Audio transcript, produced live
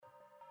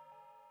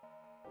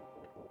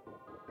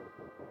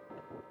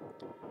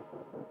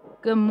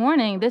Good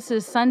morning. This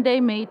is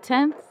Sunday, May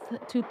 10th,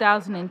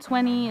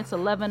 2020. It's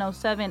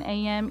 11:07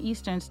 a.m.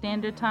 Eastern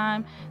Standard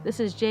Time. This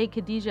is J.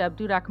 Khadija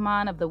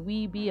Abdurrahman of the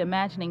We Be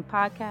Imagining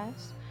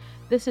podcast.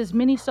 This is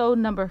minisode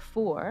number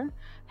 4.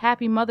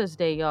 Happy Mother's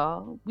Day,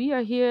 y'all. We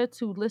are here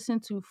to listen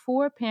to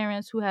 4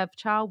 parents who have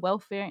child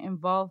welfare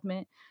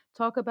involvement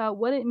talk about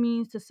what it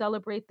means to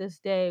celebrate this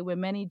day where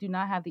many do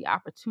not have the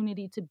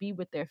opportunity to be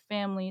with their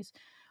families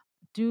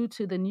due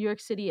to the New York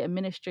City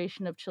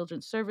Administration of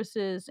Children's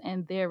Services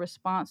and their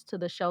response to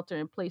the shelter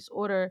in place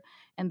order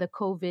and the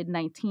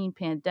COVID-19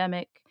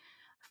 pandemic.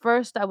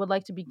 First, I would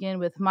like to begin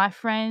with my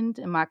friend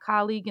and my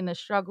colleague in the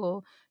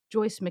struggle,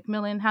 Joyce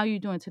McMillan. How are you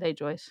doing today,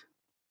 Joyce?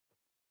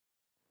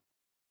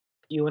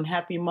 You and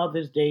happy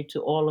Mother's Day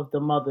to all of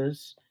the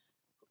mothers,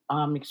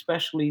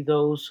 especially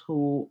those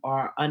who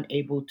are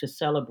unable to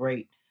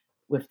celebrate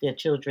with their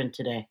children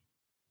today.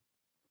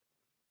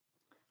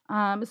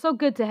 It's so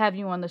good to have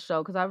you on the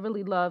show because I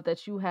really love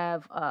that you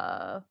have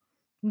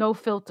no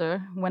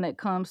filter when it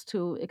comes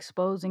to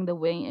exposing the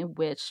way in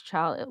which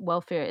child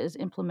welfare is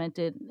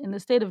implemented in the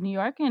state of New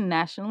York and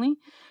nationally.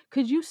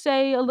 Could you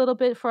say a little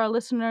bit for our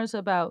listeners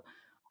about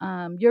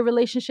your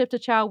relationship to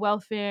child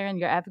welfare and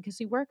your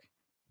advocacy work?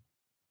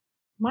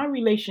 My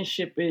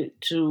relationship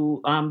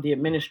to the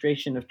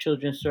Administration of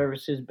Children's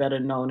Services, better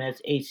known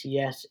as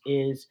ACS,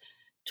 is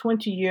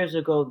 20 years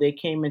ago they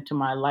came into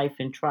my life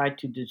and tried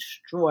to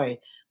destroy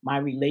my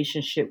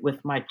relationship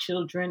with my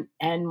children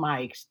and my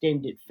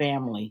extended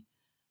family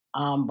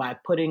by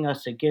putting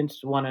us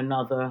against one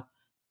another,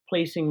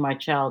 placing my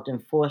child in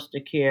foster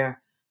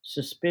care,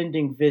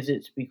 suspending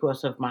visits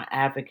because of my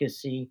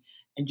advocacy,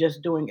 and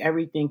just doing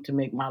everything to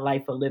make my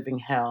life a living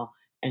hell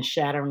and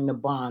shattering the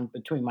bond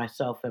between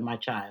myself and my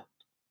child.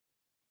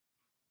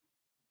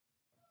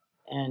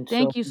 And so,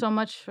 Thank you so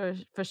much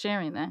for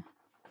sharing that.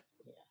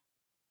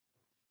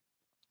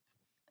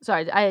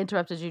 Sorry, I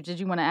interrupted you. Did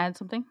you want to add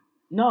something?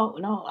 no,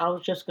 no, I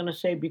was just going to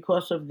say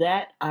because of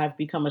that, I've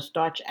become a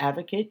staunch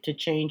advocate to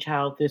change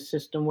how this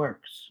system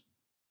works,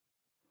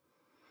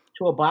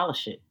 to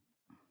abolish it.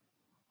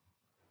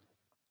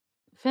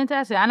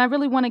 Fantastic. And I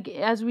really want to,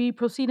 as we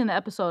proceed in the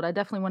episode, I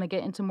definitely want to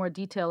get into more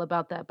detail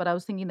about that. But I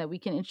was thinking that we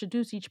can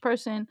introduce each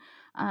person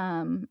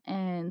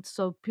and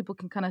so people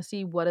can kind of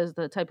see what is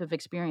the type of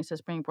experience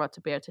that's being brought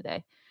to bear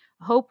today.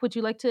 Hope, would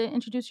you like to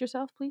introduce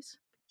yourself, please?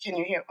 Can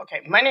you hear?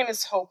 Okay, my name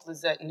is Hope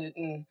Lizette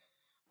Newton.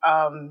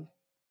 Um,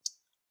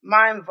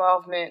 my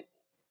involvement,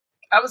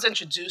 I was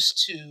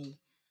introduced to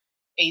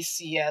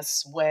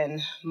ACS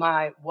when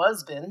my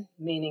husband,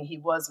 meaning he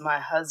was my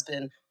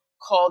husband,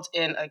 called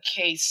in a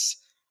case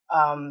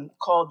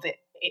called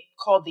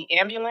the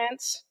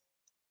ambulance.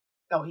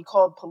 No, he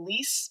called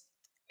police,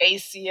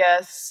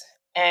 ACS,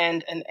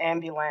 and an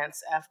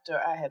ambulance after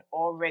I had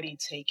already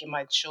taken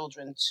my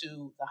children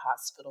to the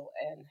hospital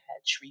and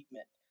had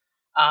treatment.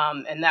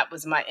 And that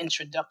was my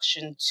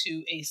introduction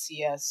to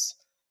ACS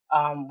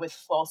with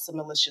false and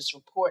malicious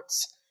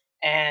reports.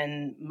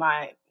 And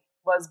my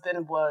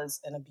husband was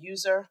an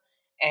abuser,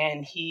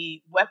 and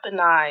he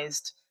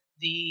weaponized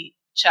the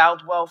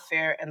child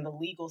welfare and the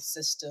legal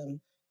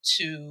system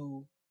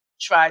to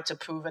try to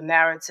prove a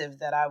narrative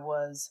that I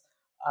was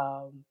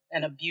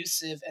an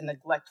abusive and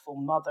neglectful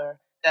mother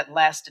that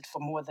lasted for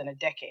more than a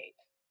decade.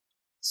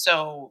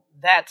 So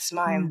that's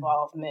my Hmm.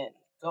 involvement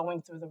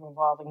going through the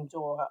revolving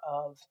door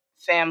of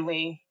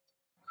family,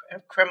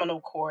 criminal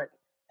court,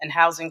 and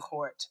housing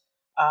court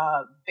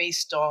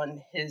based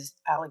on his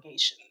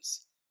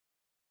allegations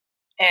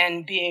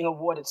and being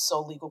awarded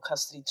sole legal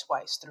custody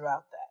twice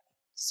throughout that.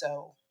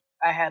 So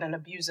I had an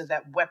abuser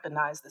that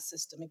weaponized the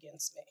system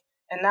against me.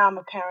 And now I'm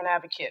a parent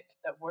advocate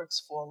that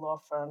works for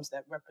law firms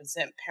that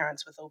represent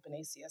parents with open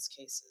ACS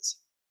cases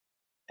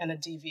and a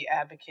DV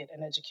advocate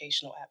and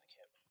educational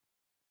advocate.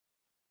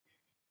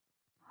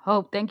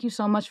 Hope, thank you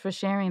so much for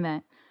sharing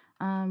that.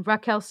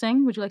 Raquel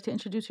Singh, would you like to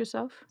introduce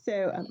yourself?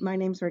 My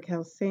name's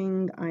Raquel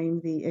Singh. I'm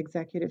the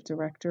executive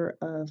director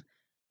of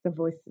the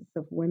Voices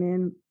of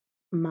Women.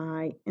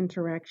 My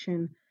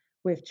interaction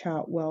with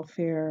child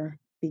welfare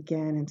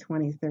began in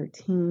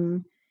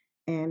 2013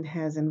 and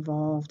has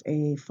involved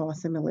a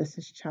false and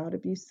malicious child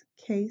abuse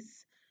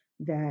case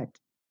that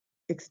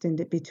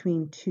extended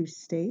between 2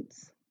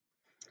 states.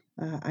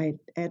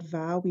 At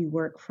VOW, we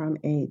work from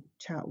a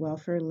child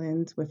welfare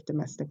lens with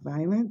domestic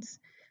violence.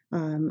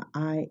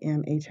 I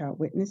am a child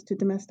witness to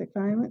domestic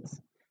violence,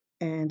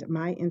 and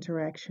my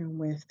interaction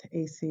with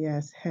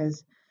ACS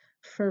has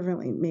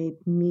fervently made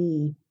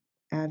me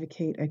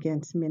advocate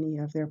against many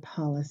of their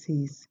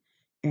policies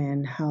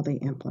and how they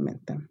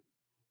implement them.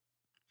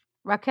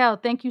 Raquel,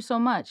 thank you so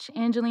much.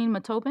 Angeline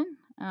Matobin.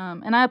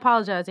 And I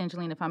apologize,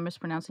 Angeline, if I'm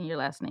mispronouncing your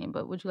last name,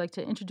 but would you like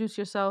to introduce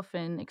yourself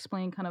and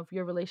explain kind of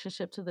your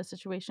relationship to the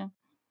situation?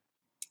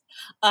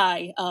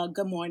 Hi,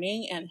 good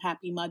morning and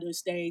happy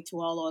Mother's Day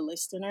to all our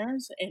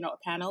listeners and our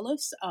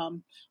panelists.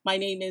 My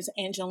name is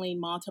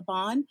Angeline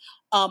Montalban.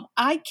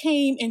 I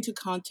came into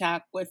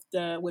contact with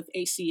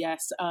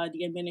ACS,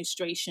 the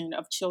Administration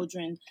of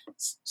Children's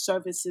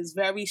Services,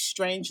 very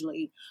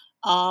strangely.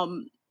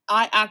 Um,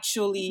 I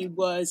actually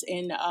was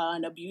in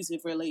an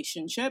abusive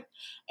relationship,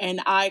 and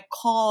I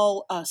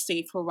call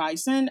Safe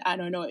Horizon. I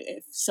don't know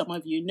if some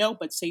of you know,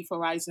 but Safe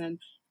Horizon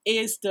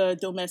is the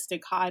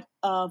domestic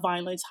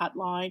violence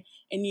hotline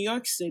in New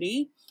York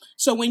City.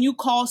 So when you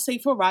call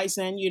Safe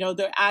Horizon,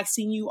 they're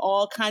asking you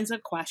all kinds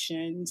of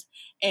questions.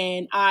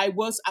 And I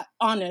was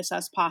honest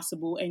as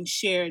possible and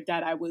shared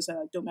that I was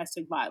a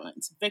domestic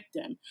violence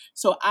victim.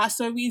 So as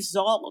a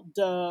result,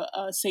 the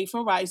Safe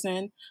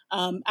Horizon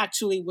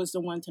actually was the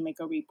one to make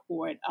a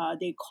report.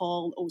 They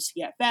called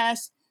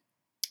OCFS.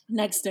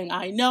 Next thing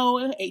I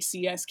know,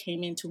 ACS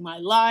came into my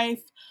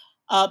life.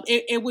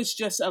 It was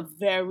just a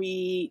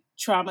very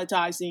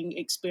traumatizing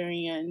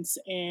experience.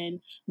 And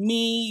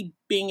me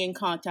being in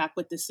contact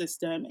with the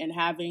system and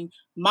having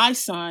my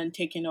son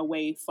taken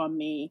away from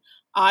me,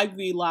 I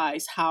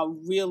realized how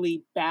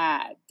really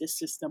bad the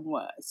system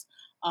was.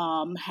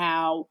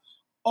 How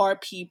our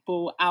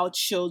people, our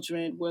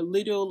children were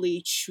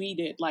literally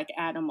treated like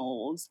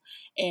animals.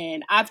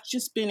 And I've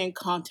just been in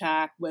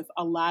contact with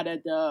a lot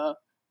of the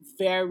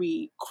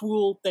very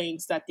cruel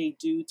things that they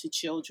do to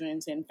children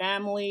and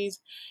families.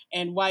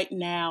 And right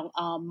now,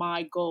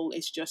 my goal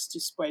is just to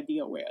spread the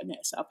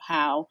awareness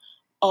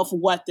of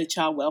what the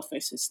child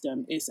welfare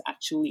system is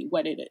actually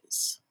what it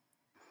is.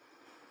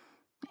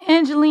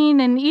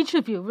 Angeline and each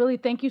of you, really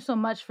thank you so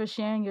much for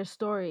sharing your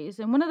stories.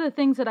 And one of the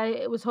things that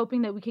I was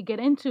hoping that we could get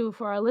into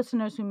for our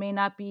listeners who may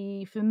not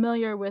be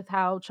familiar with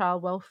how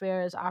child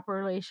welfare is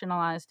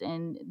operationalized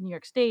in New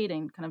York State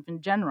and kind of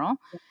in general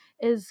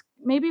is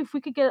maybe if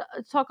we could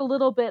talk a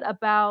little bit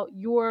about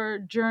your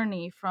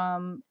journey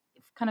from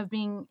kind of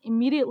being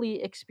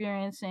immediately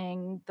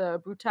experiencing the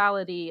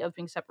brutality of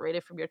being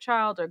separated from your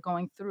child or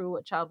going through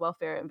a child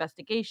welfare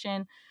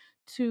investigation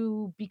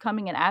to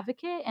becoming an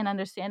advocate and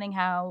understanding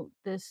how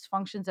this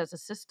functions as a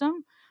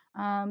system.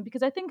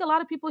 Because I think a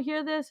lot of people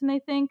hear this and they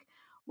think,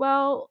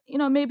 well,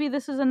 maybe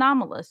this is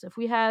anomalous. If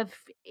we have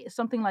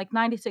something like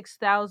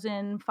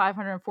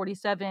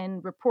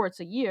 96,547 reports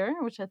a year,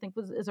 which I think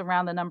is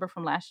around the number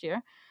from last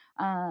year,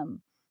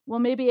 well,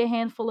 maybe a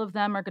handful of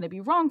them are going to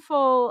be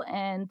wrongful.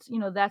 And,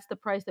 that's the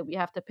price that we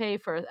have to pay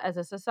for as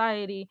a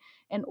society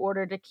in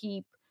order to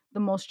keep the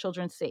most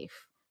children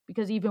safe,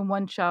 because even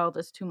one child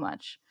is too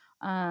much.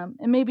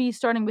 And maybe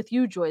starting with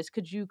you, Joyce,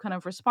 could you kind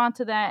of respond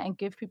to that and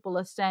give people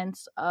a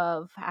sense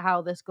of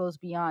how this goes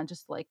beyond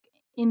just like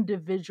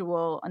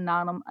individual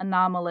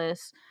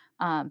anomalous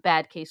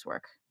bad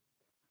casework?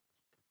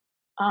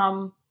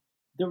 Um,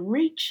 the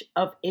reach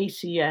of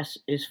ACS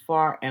is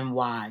far and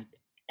wide,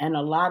 and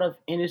a lot of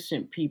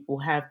innocent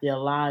people have their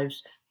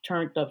lives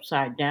turned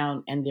upside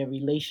down and their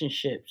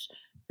relationships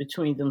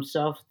between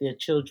themselves, their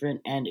children,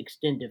 and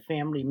extended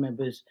family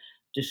members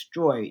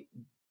destroyed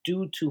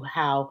due to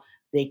how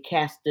they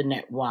cast the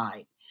net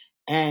wide.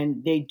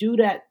 And they do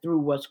that through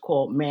what's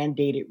called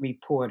mandated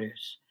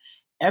reporters.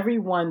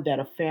 Everyone that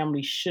a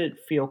family should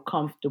feel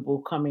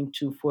comfortable coming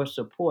to for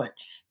support,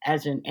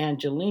 as in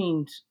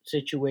Angeline's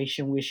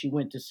situation where she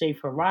went to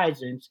Safe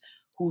Horizons,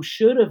 who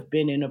should have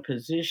been in a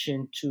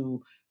position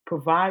to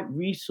provide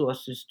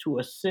resources to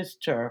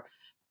assist her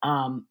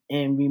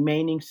in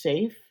remaining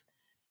safe,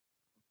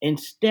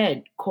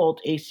 instead called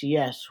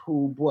ACS,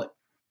 who brought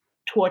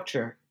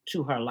torture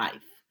to her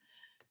life.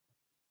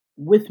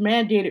 With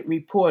mandated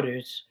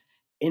reporters,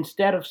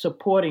 instead of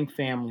supporting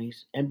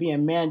families and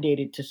being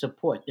mandated to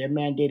support, they're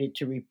mandated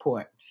to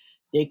report.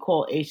 They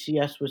call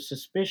ACS with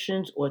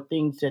suspicions or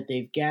things that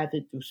they've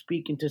gathered through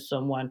speaking to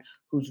someone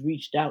who's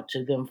reached out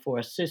to them for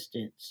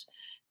assistance.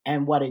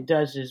 And what it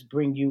does is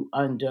bring you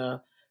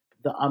under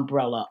the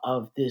umbrella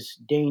of this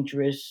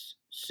dangerous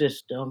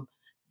system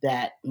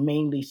that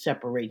mainly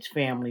separates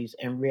families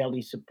and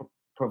rarely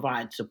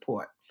provides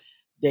support.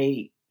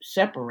 They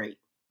separate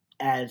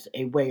as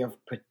a way of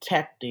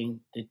protecting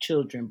the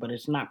children, but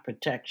it's not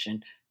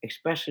protection,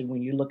 especially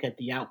when you look at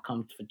the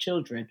outcomes for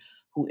children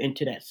who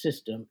enter that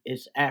system.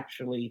 It's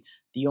actually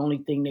the only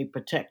thing they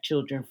protect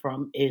children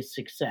from is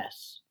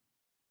success.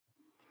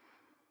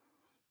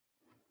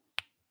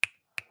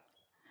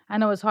 I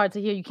know it's hard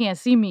to hear. You can't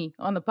see me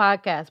on the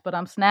podcast, but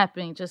I'm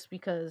snapping just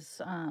because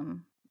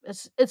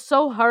it's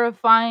so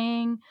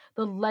horrifying,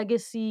 the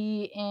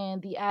legacy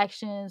and the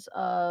actions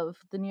of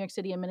the New York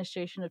City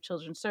Administration of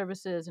Children's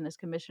Services and its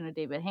Commissioner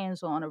David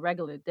Hansel on a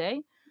regular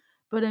day.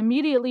 But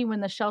immediately when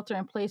the shelter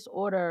in place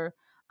order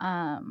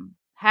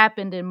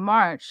happened in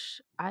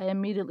March, I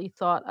immediately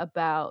thought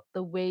about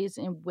the ways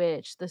in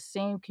which the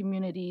same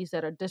communities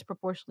that are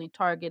disproportionately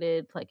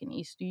targeted, like in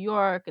East New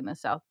York and the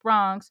South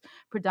Bronx,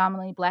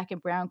 predominantly Black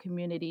and Brown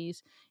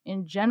communities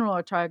in general,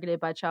 are targeted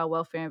by child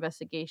welfare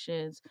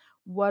investigations.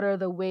 What are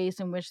the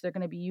ways in which they're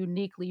going to be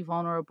uniquely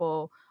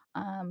vulnerable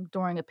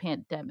during a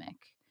pandemic?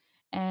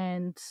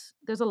 And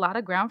there's a lot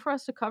of ground for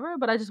us to cover,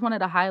 but I just wanted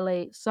to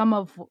highlight some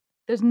of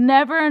there's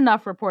never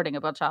enough reporting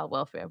about child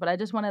welfare, but I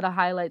just wanted to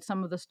highlight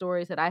some of the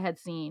stories that I had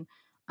seen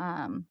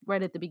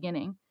right at the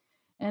beginning.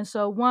 And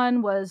so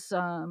one was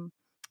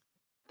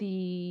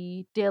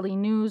the Daily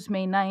News,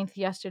 May 9th,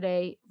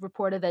 yesterday,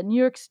 reported that New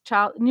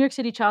York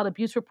City child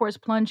abuse reports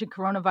plunge in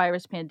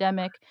coronavirus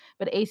pandemic,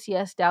 but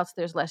ACS doubts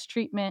there's less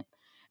treatment.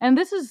 And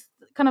this is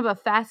kind of a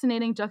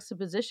fascinating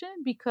juxtaposition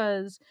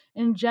because,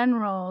 in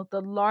general,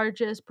 the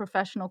largest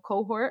professional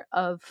cohort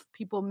of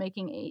people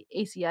making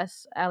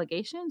ACS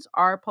allegations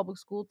are public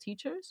school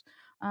teachers.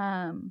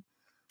 And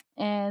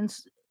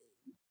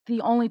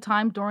the only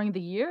time during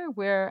the year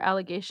where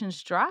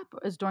allegations drop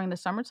is during the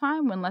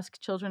summertime when less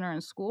children are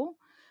in school.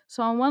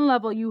 So on one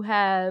level, you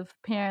have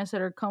families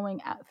that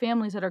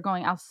are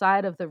going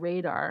outside of the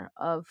radar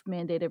of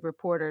mandated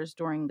reporters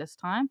during this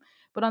time.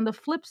 But on the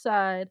flip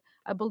side,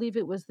 I believe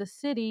it was the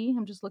city.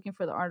 I'm just looking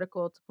for the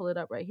article to pull it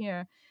up right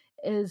here.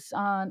 Is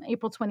on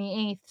April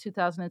 28th,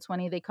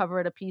 2020. They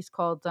covered a piece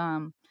called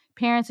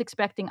 "Parents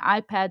Expecting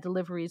iPad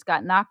Deliveries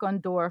Got Knock on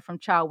Door from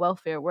Child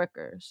Welfare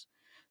Workers."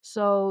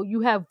 So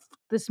you have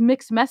this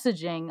mixed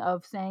messaging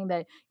of saying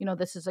that,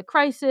 this is a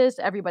crisis,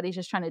 everybody's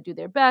just trying to do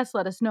their best,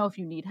 let us know if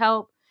you need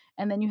help.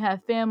 And then you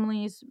have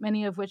families,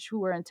 many of which who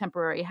were in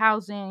temporary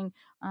housing,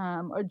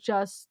 or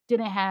just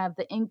didn't have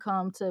the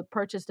income to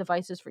purchase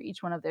devices for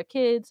each one of their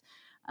kids,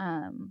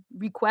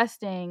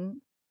 requesting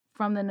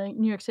from the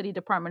New York City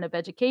Department of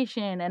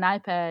Education an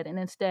iPad, and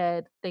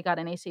instead they got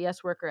an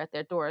ACS worker at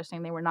their door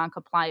saying they were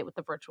non-compliant with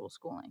the virtual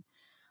schooling.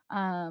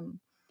 Um,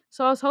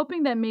 so I was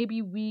hoping that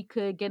maybe we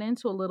could get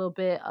into a little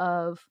bit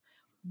of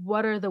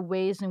what are the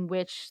ways in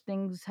which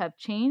things have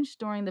changed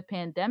during the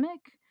pandemic.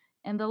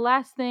 And the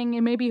last thing,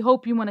 and maybe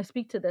Hope you want to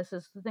speak to this,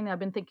 is the thing I've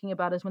been thinking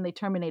about is when they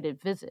terminated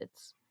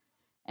visits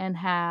and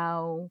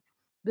how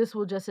this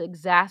will just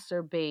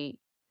exacerbate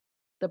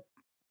the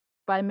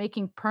by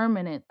making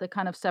permanent the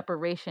kind of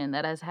separation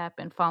that has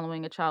happened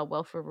following a child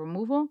welfare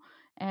removal.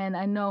 And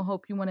I know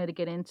Hope you wanted to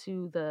get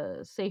into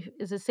the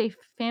safe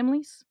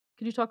families.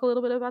 Could you talk a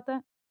little bit about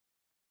that?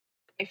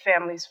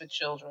 Families for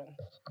Children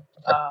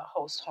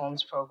host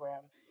homes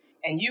program.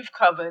 And you've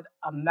covered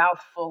a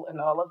mouthful in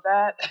all of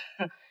that,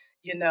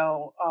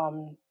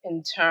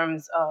 in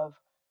terms of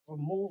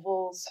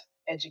removals,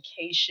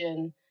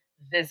 education,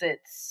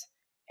 visits,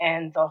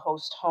 and the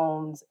host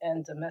homes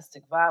and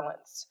domestic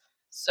violence.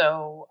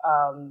 So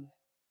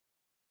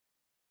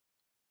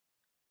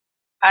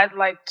I'd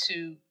like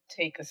to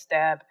take a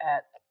stab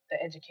at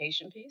the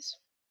education piece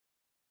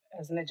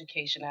as an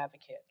education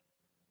advocate.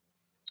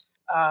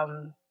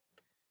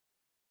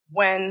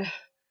 When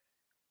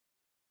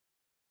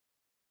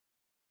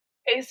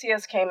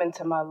ACS came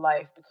into my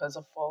life because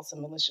of false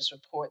and malicious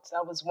reports.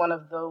 I was one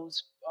of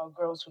those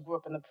girls who grew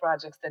up in the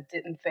projects that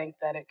didn't think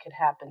that it could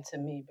happen to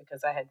me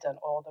because I had done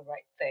all the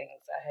right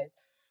things. I had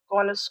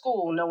gone to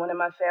school. No one in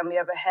my family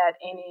ever had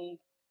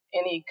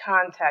any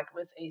contact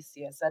with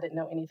ACS. I didn't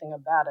know anything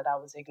about it. I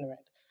was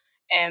ignorant.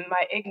 And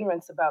my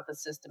ignorance about the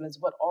system is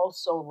what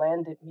also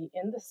landed me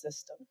in the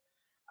system.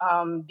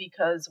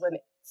 Because when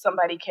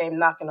somebody came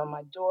knocking on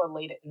my door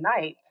late at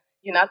night,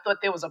 I thought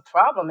there was a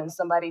problem and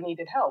somebody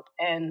needed help.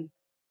 And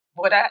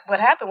what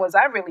happened was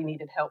I really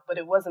needed help, but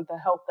it wasn't the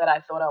help that I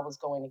thought I was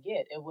going to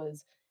get. It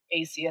was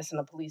ACS and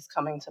the police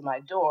coming to my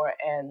door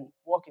and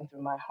walking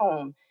through my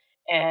home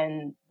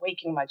and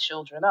waking my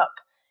children up.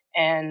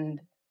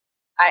 And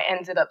I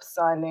ended up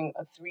signing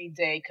a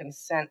 3-day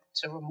consent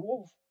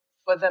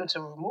for them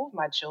to remove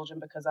my children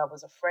because I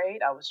was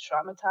afraid, I was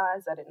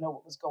traumatized, I didn't know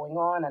what was going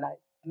on, and I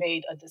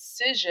made a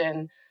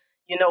decision,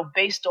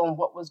 based on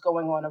what was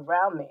going on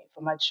around me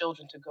for my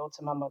children to go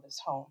to my mother's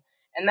home.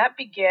 And that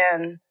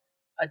began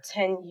a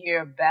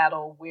 10-year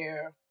battle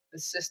where the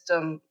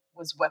system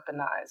was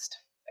weaponized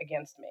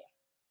against me.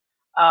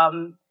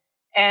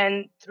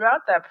 And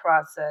throughout that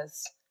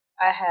process,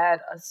 I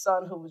had a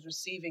son who was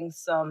receiving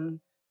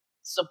some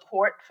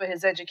support for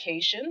his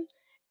education,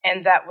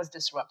 and that was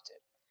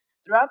disrupted.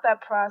 Throughout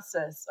that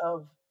process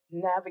of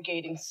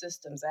navigating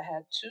systems, I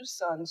had two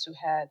sons who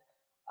had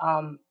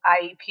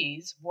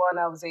IEPs. One,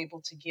 I was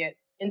able to get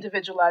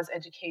individualized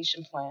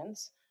education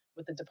plans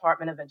with the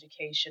Department of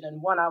Education,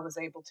 and one, I was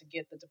able to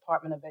get the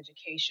Department of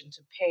Education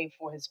to pay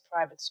for his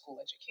private school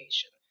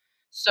education.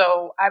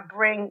 So I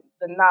bring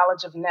the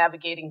knowledge of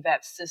navigating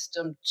that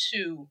system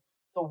to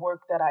the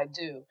work that I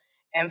do.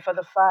 And for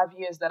the 5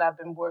 years that I've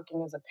been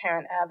working as a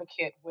parent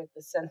advocate with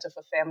the Center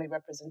for Family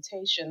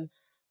Representation,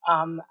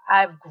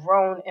 I've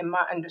grown in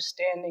my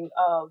understanding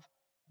of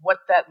what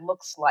that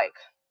looks like.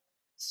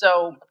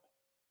 So,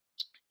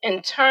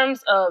 in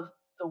terms of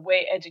the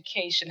way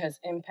education has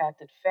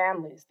impacted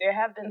families, there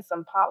have been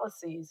some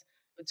policies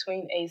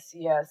between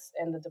ACS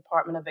and the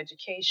Department of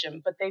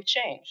Education, but they've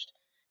changed.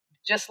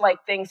 Just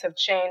like things have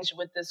changed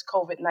with this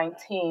COVID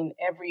 19,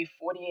 every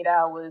 48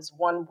 hours,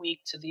 1 week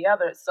to the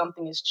other,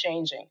 something is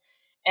changing.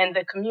 And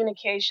the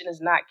communication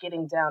is not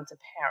getting down to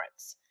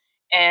parents.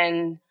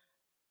 And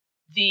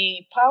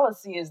the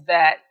policy is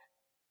that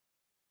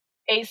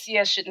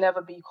ACS should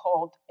never be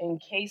called in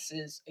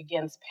cases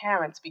against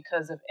parents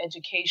because of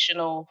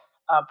educational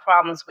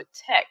problems with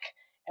tech.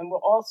 And we're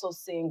also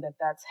seeing that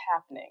that's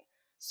happening.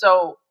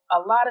 So a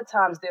lot of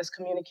times there's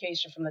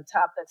communication from the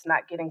top that's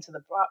not getting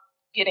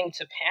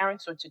to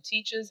parents or to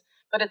teachers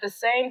But at the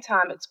same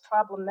time, it's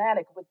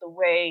problematic with the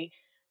way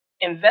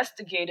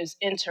investigators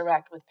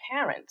interact with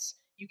parents.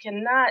 You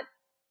cannot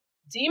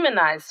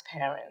demonize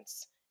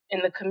parents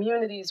in the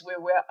communities where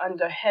we're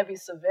under heavy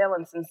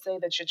surveillance and say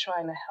that you're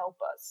trying to help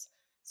us.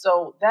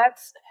 So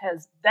that's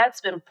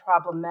been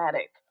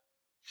problematic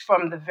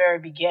from the very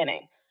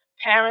beginning.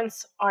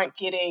 Parents aren't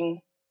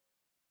getting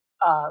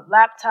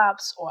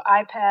laptops or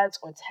iPads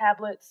or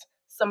tablets.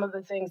 Some of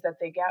the things that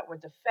they got were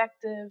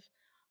defective.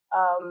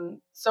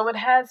 So it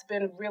has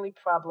been really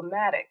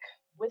problematic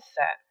with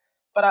that.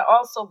 But I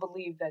also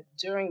believe that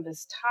during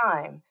this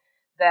time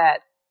that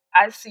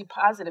I see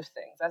positive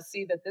things. I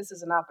see that this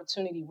is an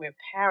opportunity where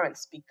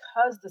parents,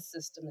 because the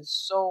system is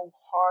so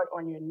hard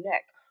on your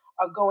neck,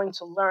 are going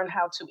to learn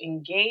how to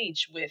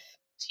engage with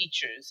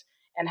teachers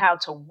and how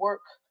to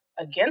work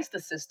against the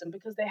system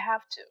because they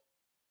have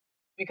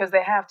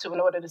to in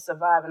order to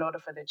survive, in order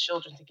for their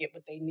children to get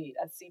what they need.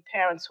 I see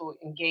parents who are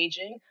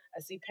engaging. I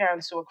see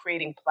parents who are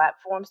creating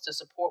platforms to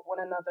support one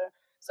another.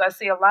 So I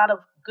see a lot of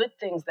good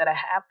things that are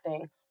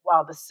happening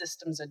while the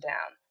systems are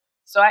down.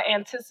 So I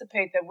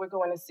anticipate that we're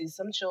going to see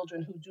some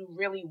children who do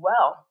really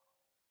well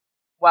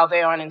while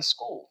they aren't in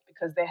school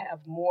because they have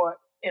more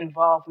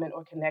involvement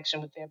or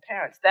connection with their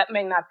parents. That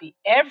may not be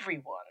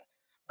everyone,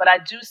 but I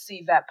do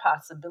see that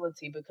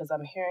possibility because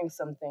I'm hearing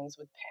some things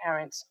with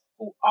parents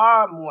who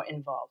are more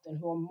involved and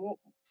who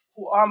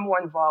are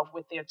more involved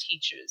with their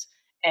teachers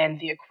and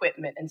the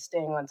equipment and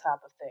staying on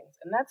top of things.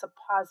 And that's a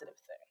positive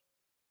thing.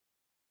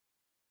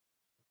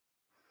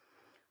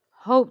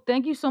 Hope,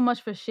 thank you so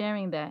much for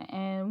sharing that.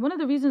 And one of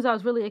the reasons I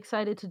was really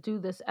excited to do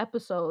this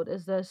episode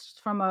is this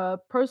from a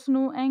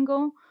personal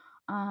angle.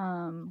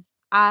 Um,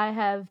 I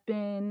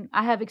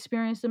have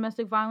experienced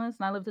domestic violence,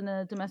 and I lived in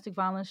a domestic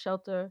violence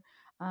shelter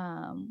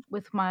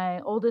with my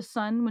oldest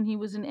son when he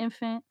was an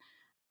infant.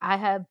 I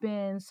have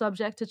been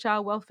subject to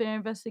child welfare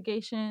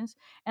investigations.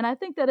 And I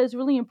think that it's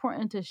really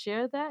important to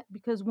share that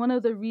because one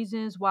of the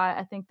reasons why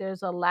I think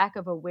there's a lack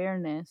of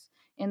awareness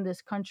in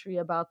this country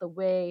about the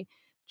way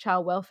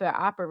child welfare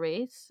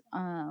operates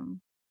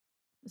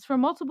is for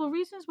multiple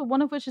reasons, but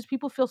one of which is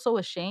people feel so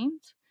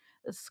ashamed.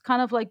 It's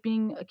kind of like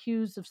being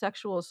accused of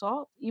sexual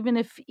assault. Even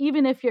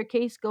if your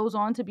case goes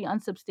on to be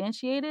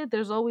unsubstantiated,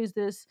 there's always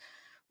this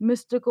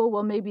mystical,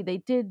 well, maybe they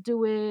did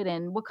do it,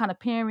 and what kind of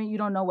parent, you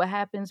don't know what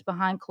happens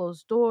behind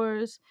closed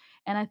doors.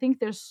 And I think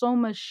there's so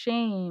much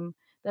shame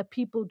that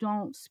people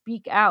don't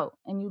speak out.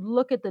 And you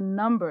look at the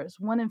numbers,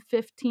 1 in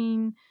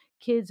 15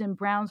 kids in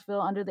Brownsville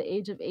under the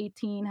age of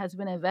 18 has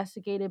been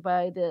investigated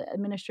by the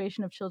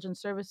Administration of Children's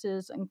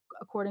Services, and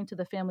according to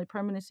the Family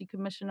Permanency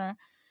Commissioner.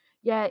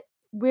 Yet,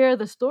 where are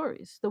the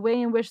stories? The way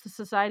in which the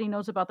society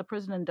knows about the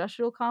prison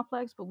industrial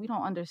complex, but we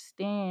don't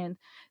understand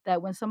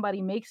that when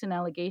somebody makes an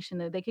allegation,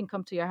 that they can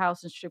come to your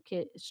house and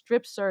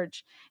strip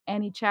search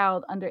any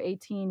child under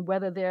 18,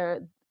 whether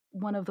they're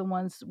one of the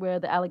ones where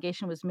the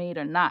allegation was made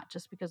or not,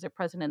 just because they're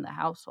present in the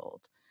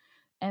household.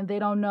 And they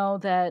don't know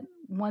that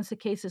once a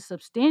case is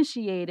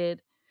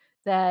substantiated,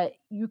 that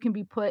you can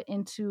be put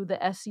into the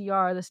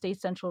SCR, the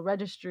State Central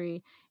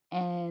Registry,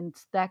 and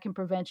that can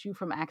prevent you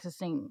from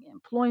accessing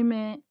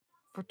employment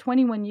for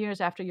 21 years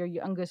after your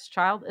youngest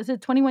child. Is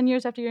it 21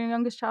 years after your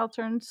youngest child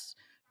turns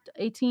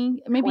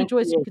 18? Maybe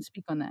Joyce, you 28. could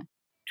speak on that.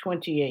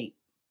 28.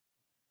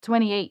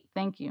 28.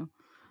 Thank you.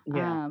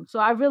 Yeah. So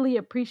I really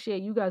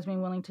appreciate you guys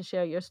being willing to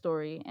share your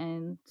story.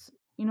 And,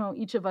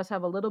 each of us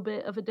have a little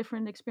bit of a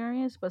different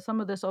experience, but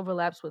some of this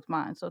overlaps with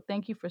mine. So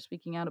thank you for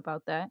speaking out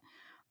about that.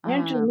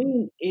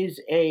 Angeline is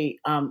a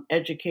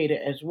educator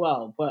as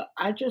well, but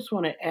I just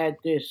want to add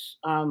this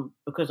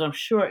because I'm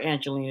sure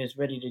Angeline is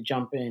ready to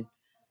jump in.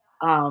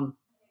 Um,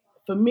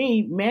 for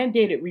me,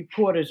 mandated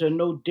reporters are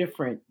no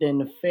different than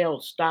the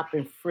failed stop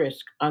and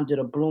frisk under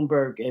the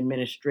Bloomberg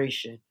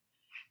administration.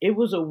 It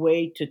was a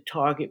way to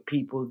target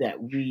people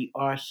that we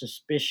are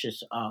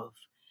suspicious of.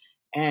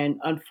 And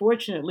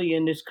unfortunately,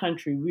 in this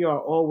country, we are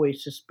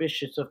always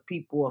suspicious of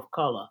people of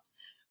color.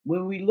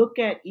 When we look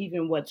at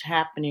even what's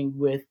happening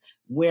with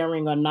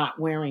wearing or not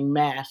wearing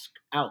masks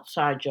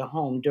outside your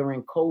home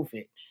during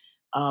COVID,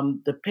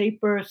 the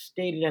paper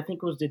stated, I think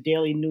it was the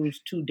Daily News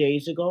 2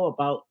 days ago,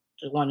 about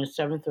on the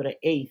 7th or the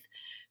 8th,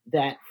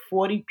 that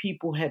 40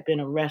 people had been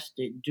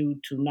arrested due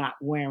to not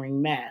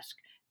wearing masks,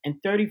 and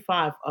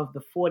 35 of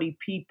the 40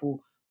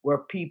 people were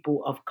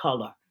people of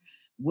color.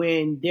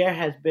 When there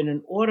has been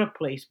an order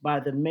placed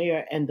by the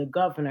mayor and the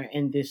governor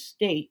in this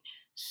state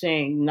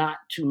saying not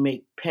to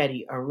make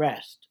petty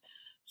arrests.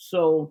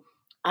 So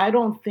I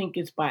don't think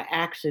it's by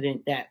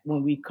accident that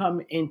when we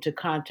come into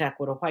contact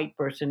with a white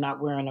person not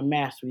wearing a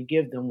mask, we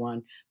give them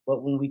one.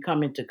 But when we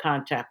come into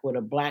contact with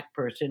a black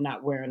person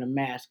not wearing a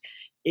mask,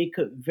 it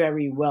could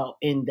very well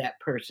end that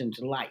person's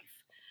life.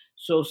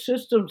 So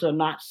systems are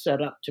not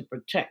set up to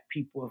protect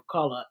people of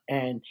color,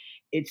 and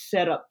it's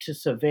set up to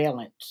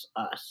surveillance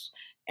us.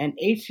 And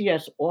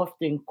ACS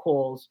often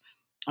calls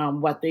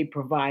what they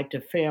provide to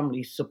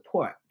families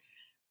support,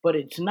 but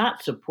it's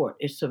not support,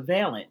 it's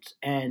surveillance.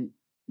 And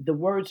the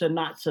words are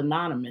not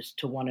synonymous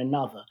to one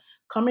another.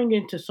 Coming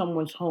into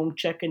someone's home,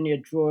 checking their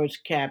drawers,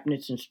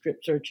 cabinets, and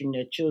strip searching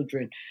their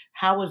children,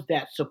 how is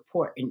that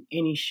support in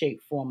any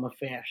shape, form, or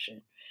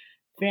fashion?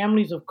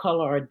 Families of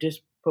color are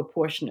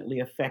disproportionately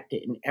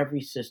affected in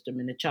every system,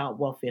 and the child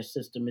welfare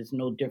system is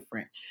no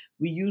different.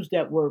 We use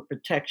that word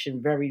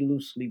protection very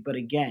loosely, but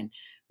again,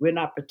 we're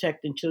not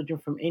protecting children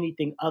from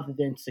anything other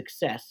than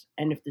success.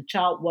 And if the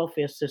child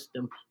welfare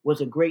system was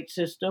a great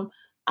system,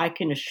 I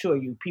can assure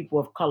you people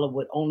of color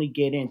would only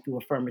get in through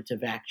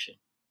affirmative action.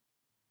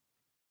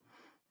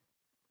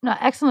 No,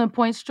 excellent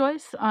points,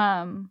 Joyce.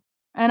 And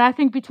I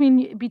think between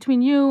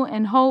you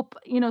and Hope,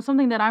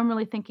 something that I'm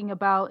really thinking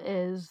about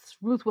is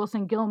Ruth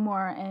Wilson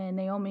Gilmore and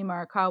Naomi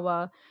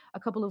Marakawa a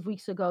couple of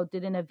weeks ago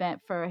did an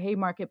event for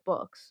Haymarket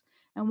Books.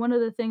 And one of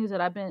the things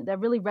that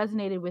really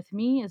resonated with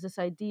me is this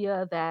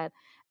idea that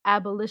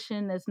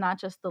abolition is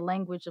not just the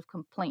language of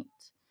complaint.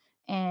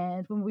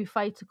 And when we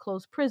fight to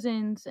close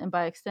prisons, and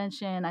by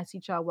extension, I see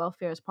child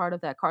welfare as part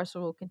of that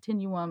carceral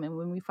continuum. And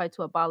when we fight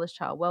to abolish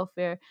child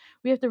welfare,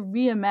 we have to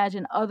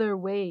reimagine other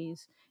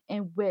ways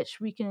in which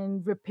we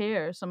can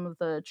repair some of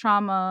the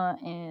trauma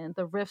and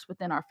the rifts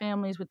within our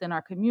families, within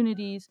our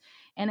communities.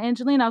 And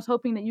Angelina, I was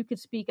hoping that you could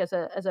speak as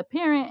a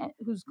parent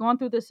who's gone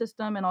through the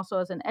system and also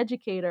as an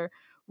educator.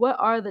 What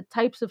are the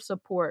types of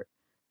support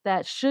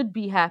that should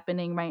be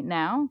happening right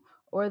now,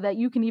 or that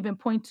you can even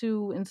point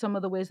to in some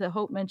of the ways that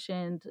Hope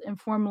mentioned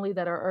informally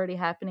that are already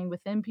happening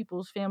within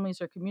people's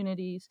families or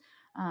communities,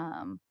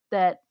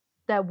 that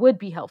would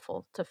be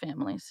helpful to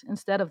families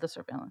instead of the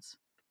surveillance?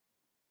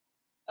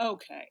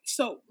 Okay,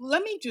 so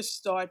let me just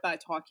start by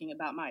talking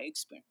about my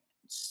experience.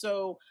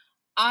 So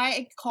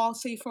I called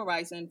Safe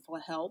Horizon for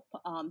help.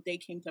 They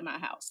came to my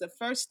house. The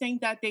first thing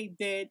that they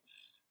did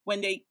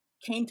when they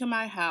came to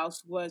my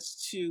house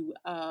was to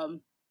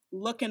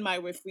look in my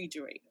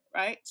refrigerator,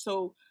 right?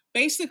 So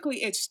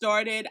basically, it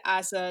started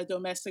as a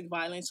domestic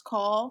violence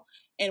call.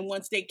 And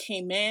once they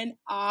came in,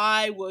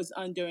 I was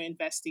under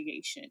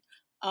investigation.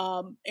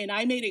 And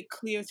I made it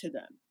clear to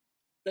them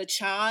the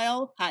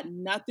child had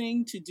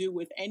nothing to do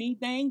with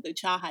anything. The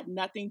child had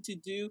nothing to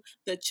do.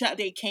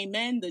 They came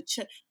in.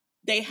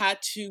 They had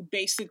to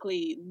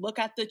basically look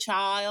at the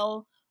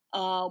child,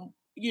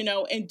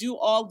 and do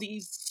all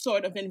these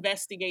sort of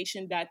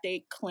investigation that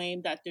they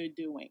claim that they're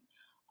doing.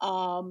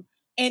 Um,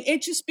 and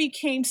it just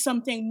became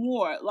something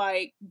more.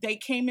 Like they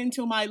came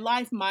into my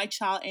life. My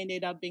child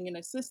ended up being in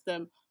a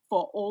system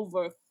for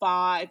over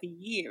 5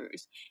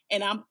 years,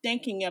 and I'm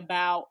thinking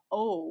about,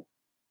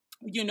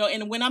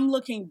 and when I'm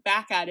looking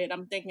back at it,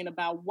 I'm thinking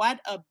about what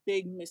a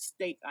big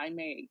mistake I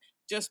made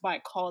just by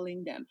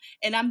calling them.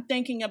 And I'm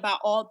thinking about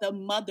all the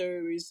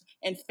mothers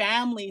and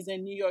families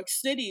in New York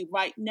City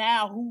right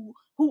now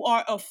who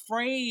are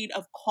afraid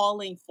of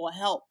calling for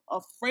help,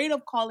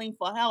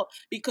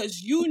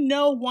 because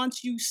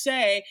once you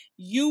say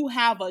you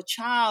have a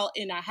child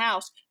in a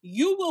house,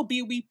 you will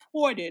be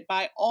reported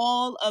by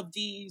all of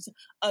these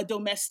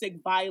domestic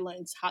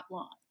violence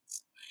hotlines.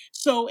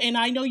 So, and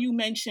I know you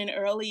mentioned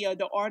earlier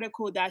the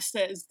article that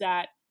says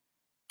that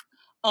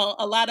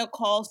a lot of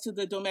calls to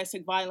the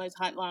domestic violence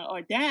hotline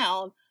are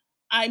down.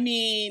 I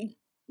mean,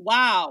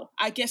 wow,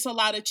 I guess a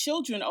lot of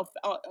children are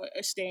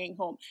staying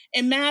home.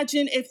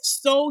 Imagine if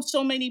so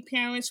many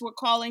parents were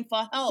calling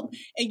for help.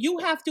 And you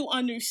have to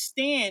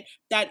understand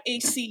that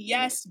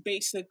ACS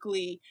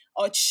basically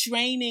are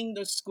training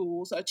the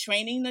schools, are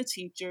training the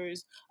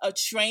teachers, are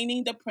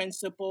training the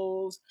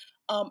principals,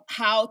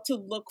 how to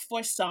look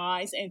for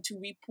signs and to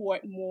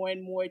report more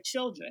and more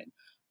children.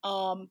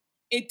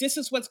 This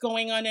is what's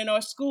going on in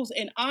our schools.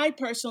 And I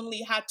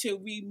personally had to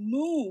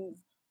remove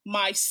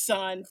my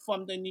son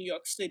from the New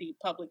York City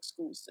public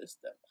school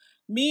system.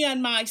 Me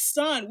and my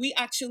son, we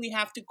actually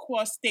have to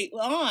cross state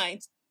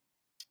lines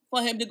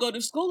for him to go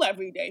to school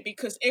every day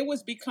because it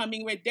was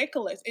becoming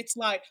ridiculous. It's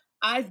like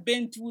I've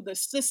been through the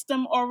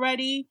system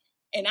already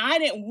and I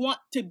didn't want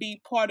to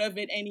be part of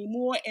it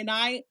anymore. And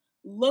I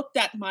looked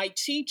at my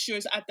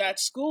teachers at that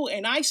school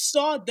and I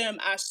saw them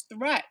as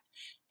threat.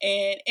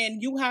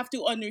 And you have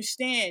to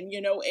understand,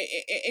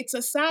 it's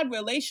a sad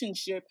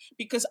relationship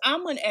because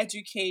I'm an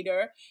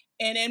educator,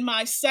 and in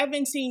my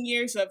 17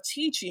 years of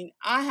teaching,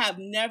 I have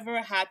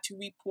never had to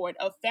report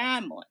a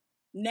family.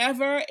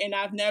 Never, and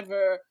I've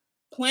never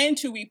planned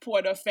to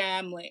report a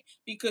family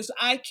because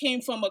I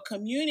came from a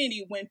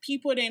community when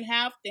people didn't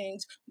have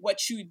things,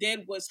 what you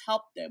did was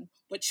help them.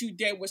 What you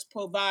did was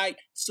provide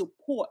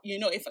support.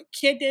 If a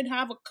kid didn't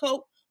have a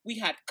coat, we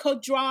had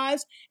coat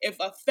drives. If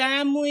a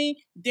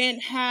family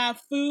didn't have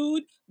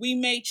food, we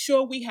made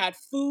sure we had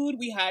food.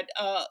 We had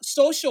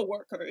social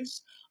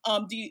workers.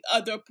 The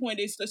other point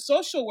is the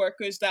social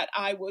workers that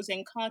I was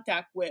in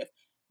contact with,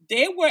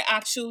 they were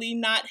actually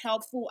not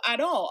helpful at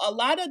all. A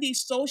lot of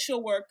these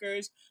social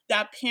workers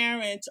that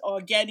parents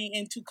are getting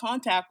into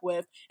contact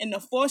with in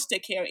the foster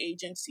care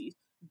agencies,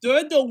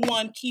 they're the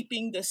one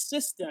keeping the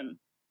system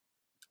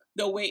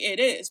the way it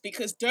is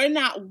because they're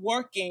not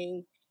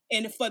working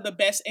in for the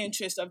best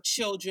interest of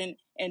children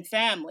and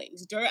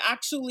families. They're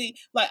actually,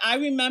 like, I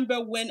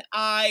remember when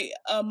my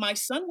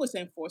son was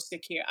in foster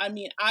care. I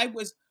mean, I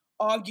was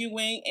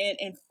arguing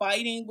and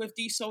fighting with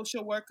these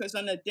social workers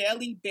on a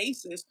daily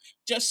basis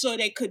just so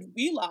they could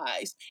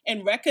realize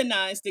and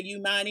recognize the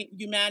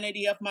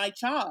humanity of my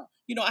child.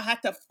 I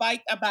had to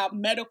fight about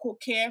medical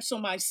care so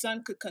my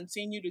son could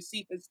continue to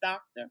see his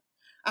doctor.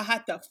 I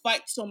had to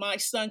fight so my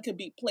son could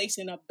be placed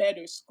in a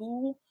better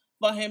school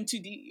for him to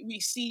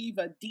receive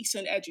a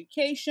decent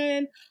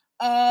education.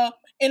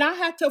 And I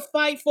had to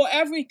fight for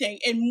everything.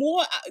 And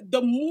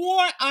the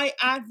more I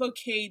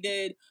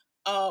advocated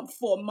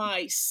for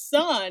my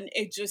son,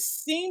 it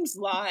just seems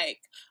like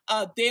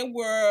they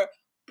were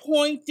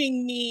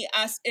pointing me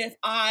as if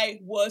I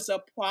was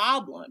a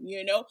problem.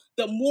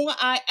 The more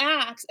I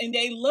asked, and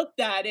they looked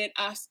at it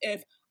as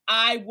if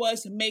I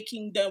was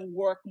making them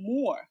work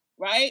more,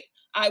 right?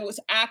 I was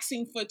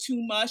asking for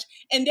too much.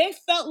 And they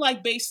felt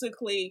like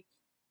basically,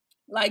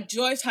 like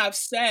Joyce have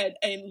said,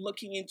 and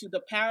looking into the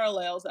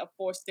parallels of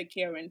foster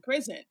care in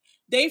prison,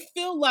 they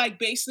feel like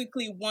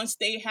basically once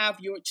they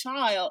have your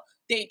child,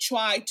 they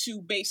try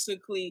to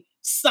basically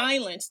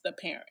silence the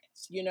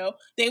parents.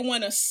 They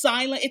want to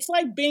silence. It's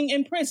like being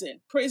in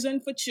prison for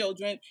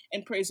children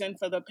and prison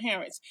for the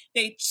parents.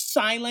 They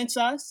silence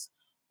us.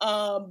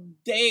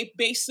 They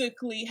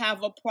basically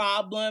have a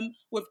problem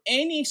with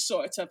any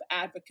sorts of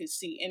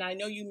advocacy. And I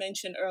know you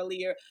mentioned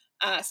earlier,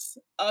 as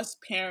us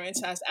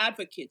parents, as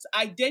advocates,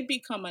 I did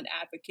become an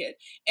advocate,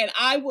 and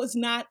I was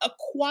not a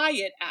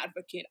quiet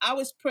advocate. I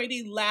was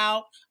pretty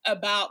loud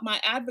about my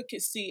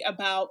advocacy,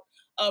 about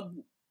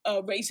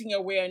raising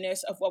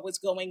awareness of what was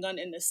going on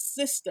in the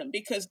system,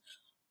 because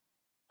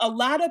a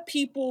lot of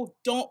people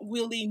don't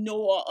really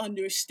know or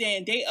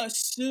understand. They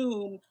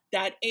assume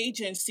that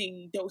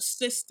agency, those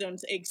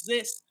systems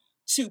exist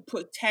to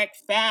protect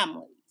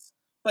families.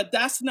 But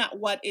that's not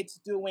what it's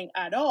doing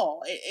at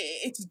all.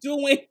 It's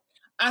doing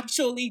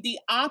actually the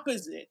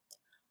opposite.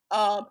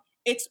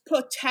 It's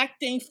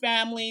protecting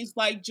families,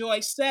 like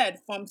Joyce said,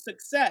 from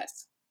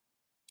success.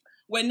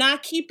 We're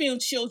not keeping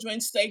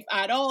children safe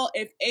at all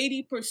if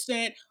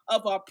 80%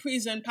 of our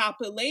prison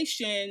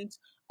populations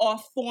are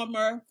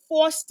former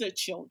foster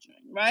children,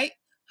 right?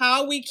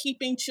 How are we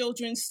keeping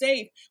children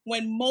safe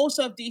when most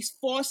of these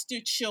foster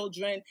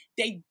children,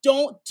 they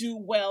don't do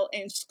well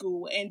in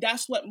school? And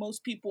that's what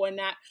most people are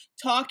not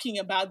talking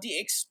about. The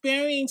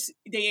experiences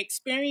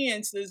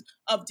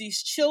of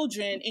these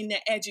children in the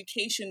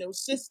educational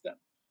system.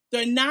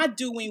 They're not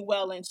doing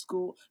well in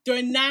school.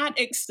 They're not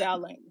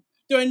excelling.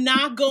 They're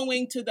not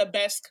going to the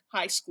best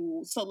high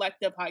schools,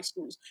 selective high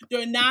schools.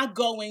 They're not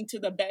going to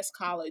the best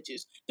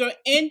colleges. They're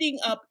ending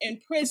up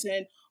in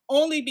prison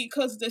only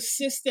because the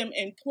system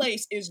in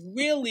place is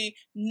really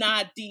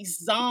not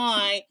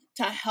designed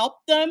to help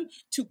them,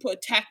 to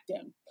protect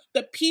them.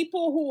 The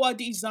people who are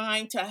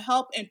designed to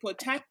help and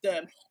protect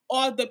them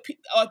are the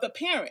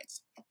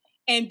parents.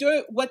 And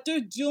what they're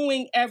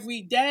doing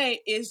every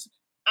day is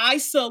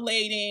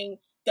isolating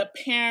the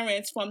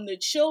parents from the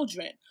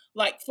children.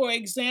 Like, for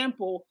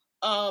example,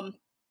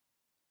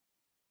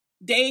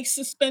 they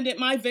suspended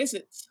my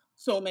visits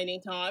so many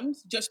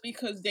times just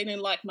because they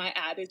didn't like my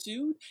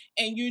attitude.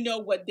 And you know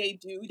what they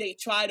do? They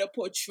try to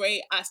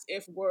portray as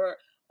if we're,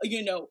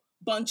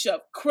 bunch of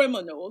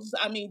criminals.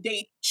 I mean,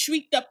 they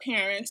treat the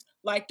parents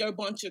like they're a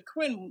bunch of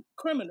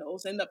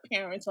criminals, and the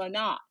parents are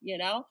not.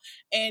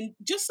 And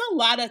just a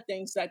lot of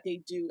things that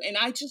they do. And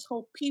I just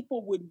hope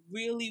people would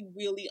really,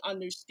 really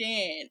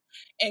understand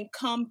and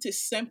come to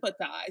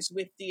sympathize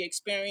with the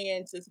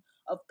experiences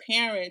of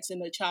parents in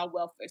the child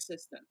welfare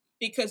system,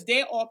 because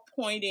they are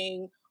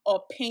pointing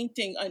or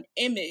painting an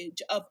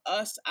image of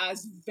us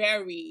as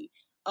very,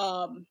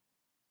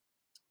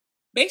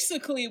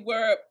 basically,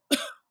 we're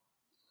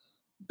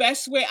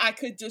best way I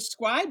could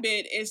describe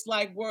it is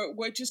like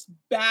we're just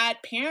bad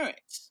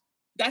parents.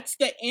 That's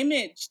the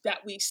image that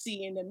we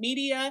see in the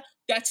media.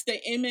 That's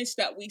the image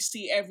that we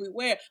see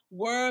everywhere.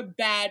 We're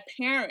bad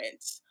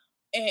parents.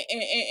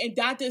 And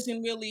that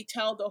doesn't really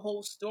tell the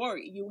whole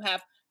story. You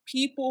have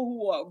people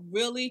who are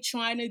really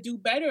trying to do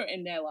better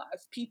in their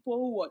lives, people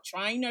who are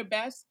trying their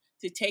best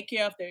to take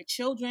care of their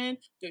children.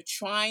 They're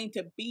trying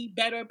to be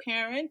better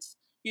parents.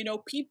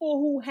 People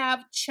who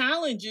have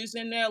challenges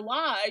in their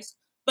lives,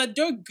 but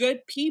they're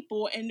good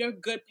people and they're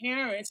good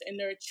parents and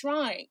they're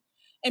trying.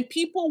 And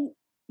people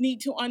need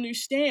to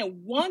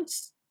understand,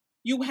 once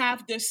you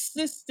have the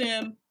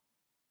system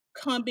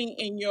coming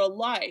in your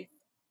life,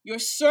 your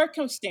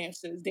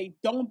circumstances, they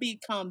don't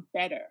become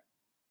better.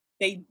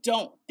 They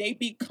don't. They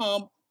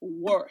become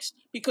worse,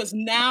 because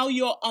now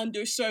you're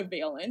under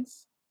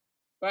surveillance,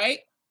 right?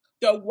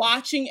 They're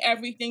watching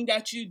everything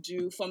that you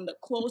do, from the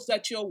clothes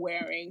that you're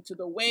wearing to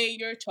the way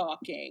you're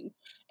talking,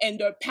 and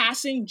they're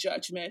passing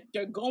judgment.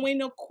 They're going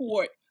to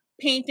court,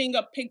 painting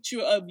a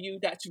picture of you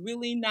that's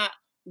really not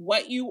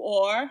what you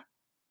are.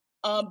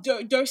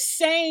 They're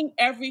saying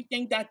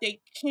everything that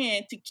they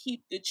can to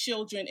keep the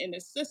children in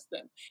the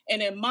system.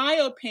 And in my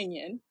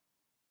opinion,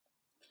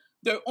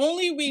 the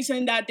only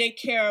reason that they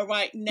care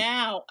right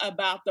now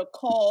about the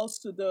calls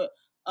to the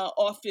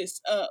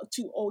office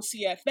to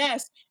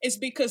OCFS is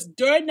because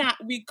they're not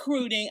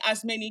recruiting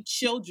as many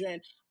children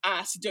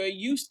as they're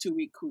used to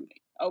recruiting.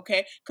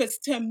 Okay, because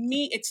to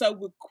me, it's a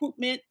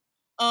recruitment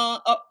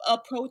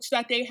approach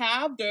that they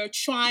have. They're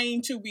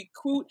trying to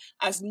recruit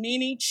as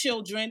many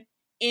children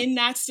in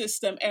that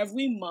system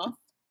every month,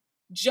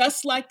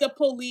 just like the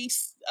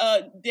police,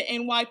 the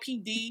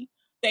NYPD.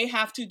 They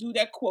have to do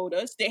their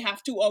quotas. They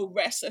have to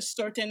arrest a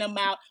certain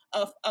amount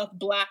of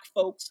Black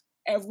folks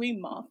every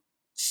month.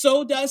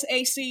 So does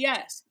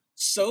ACS.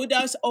 So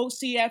does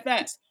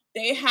OCFS.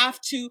 They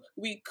have to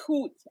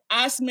recruit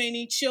as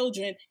many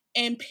children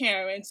and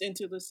parents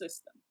into the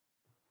system.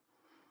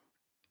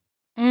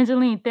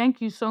 Angeline,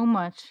 thank you so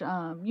much.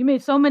 You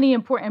made so many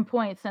important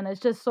points, and it's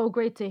just so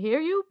great to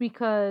hear you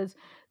because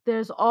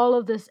there's all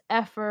of this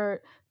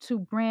effort to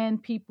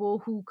brand people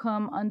who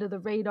come under the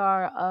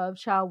radar of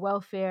child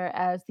welfare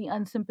as the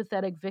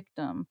unsympathetic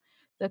victim,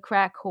 the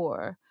crack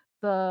whore,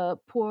 the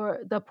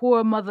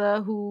poor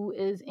mother who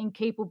is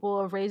incapable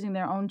of raising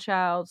their own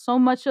child. So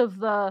much of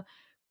the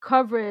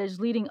coverage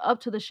leading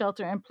up to the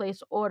shelter in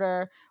place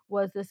order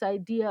was this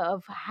idea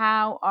of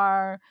how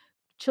our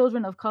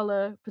children of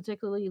color,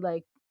 particularly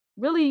like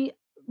really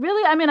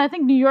really, I mean, I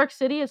think New York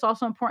City is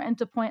also important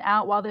to point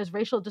out. While there's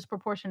racial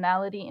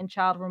disproportionality in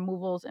child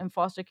removals and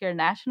foster care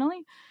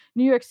nationally,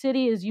 New York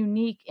City is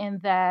unique in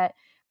that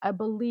I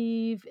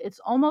believe it's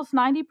almost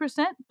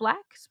 90%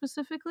 black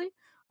specifically,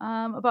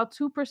 about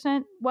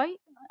 2% white.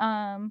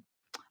 um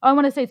I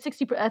want to say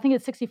 60, I think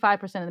it's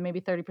 65% and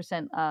maybe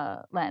 30%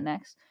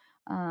 Latinx.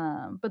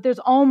 But there's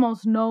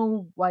almost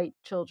no white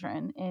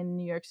children in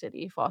New York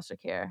City foster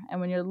care. And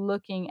when you're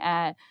looking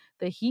at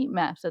the heat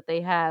maps that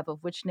they have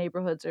of which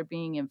neighborhoods are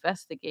being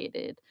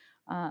investigated,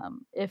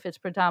 if it's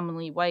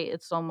predominantly white,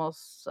 it's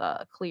almost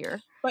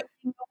clear. But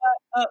you know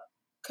what,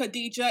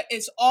 Khadija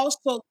is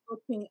also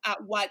looking at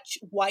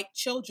white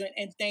children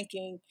and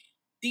thinking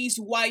these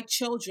white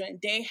children,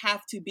 they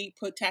have to be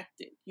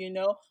protected.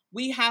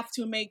 We have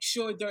to make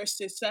sure they're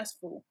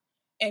successful.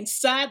 And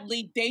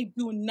sadly, they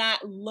do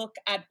not look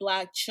at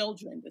Black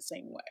children the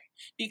same way.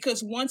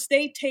 Because once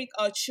they take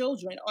our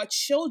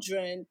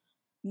children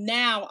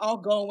now are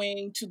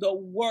going to the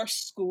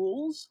worst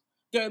schools.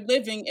 They're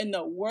living in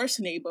the worst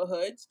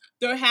neighborhoods.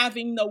 They're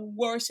having the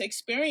worst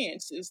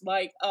experiences,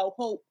 like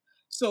Hope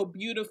so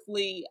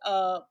beautifully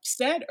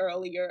said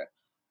earlier.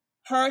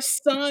 Her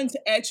son's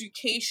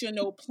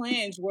educational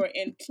plans were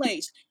in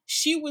place.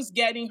 She was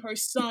getting her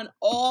son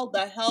all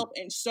the help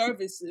and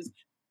services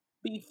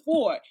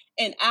before.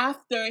 And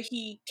after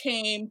he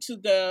came to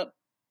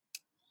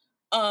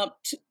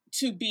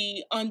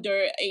be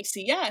under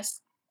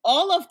ACS,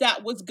 all of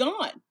that was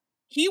gone.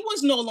 He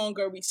was no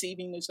longer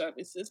receiving the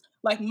services.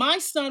 Like my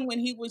son, when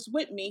he was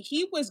with me,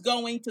 he was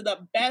going to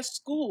the best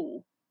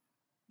school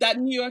that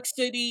New York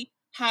City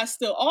has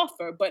to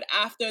offer. But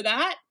after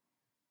that,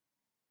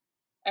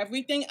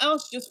 everything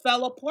else just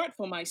fell apart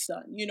for my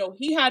son.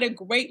 He had a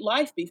great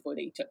life before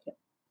they took him.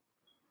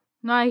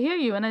 No, I hear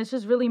you, and it's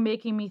just really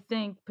making me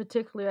think,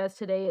 particularly as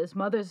today is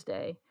Mother's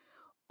Day,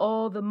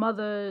 all the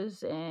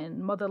mothers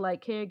and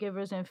mother-like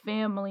caregivers and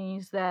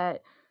families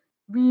that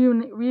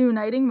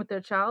reuniting with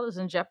their child is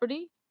in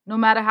jeopardy, no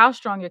matter how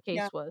strong your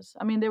Yeah. case was.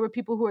 I mean, there were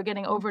people who were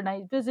getting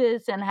overnight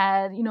visits and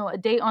had, a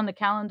date on the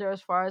calendar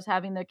as far as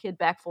having their kid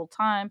back full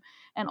time,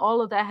 and all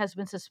of that has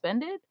been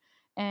suspended.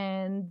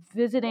 And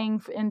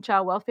visiting in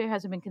child welfare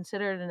hasn't been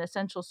considered an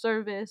essential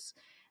service.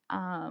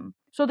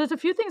 So there's a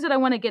few things that I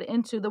want to get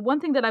into. The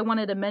one thing that I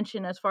wanted to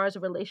mention as far as a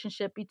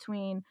relationship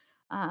between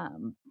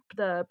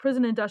the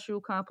prison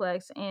industrial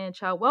complex and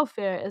child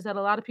welfare is that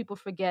a lot of people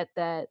forget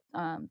that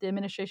the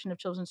Administration of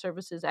Children's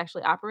Services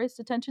actually operates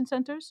detention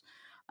centers.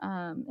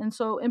 And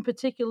so, in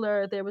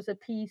particular, there was a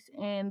piece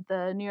in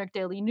the New York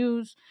Daily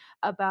News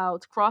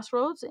about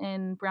Crossroads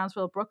in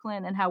Brownsville,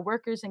 Brooklyn, and how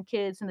workers and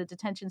kids in the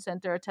detention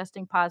center are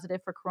testing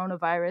positive for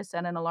coronavirus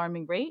at an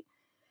alarming rate.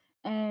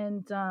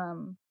 And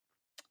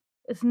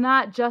it's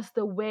not just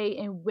the way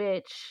in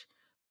which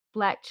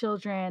black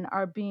children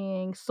are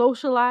being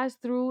socialized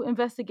through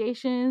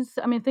investigations.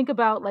 I mean, think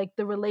about like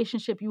the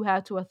relationship you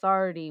have to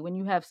authority when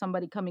you have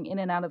somebody coming in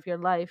and out of your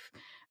life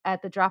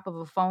at the drop of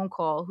a phone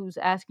call who's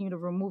asking you to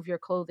remove your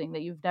clothing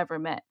that you've never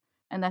met.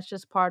 And that's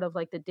just part of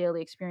like the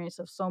daily experience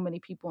of so many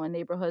people in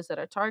neighborhoods that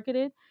are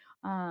targeted.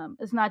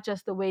 It's not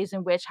just the ways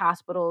in which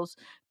hospitals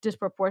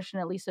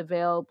disproportionately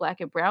surveil black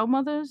and brown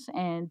mothers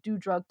and do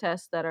drug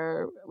tests that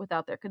are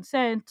without their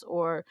consent,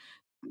 or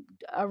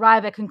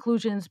arrive at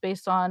conclusions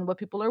based on what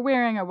people are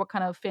wearing or what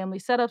kind of family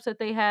setups that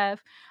they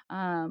have.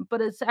 But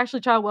it's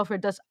actually child welfare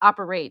does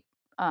operate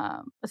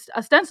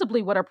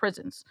ostensibly what are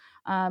prisons.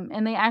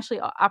 And they actually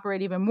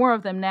operate even more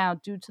of them now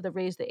due to the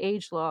raise the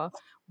age law,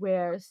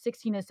 where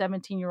 16 and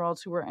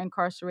 17-year-olds who were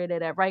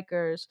incarcerated at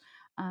Rikers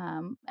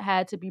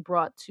had to be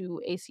brought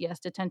to ACS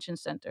detention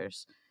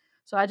centers.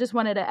 So I just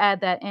wanted to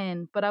add that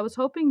in. But I was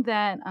hoping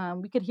that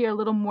we could hear a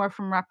little more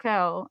from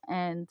Raquel,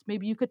 and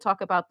maybe you could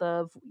talk about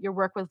your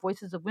work with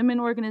Voices of Women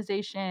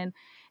organization,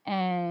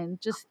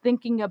 and just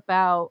thinking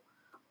about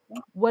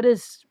what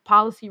does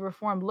policy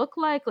reform look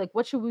like? Like,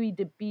 what should we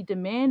be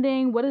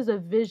demanding? What is a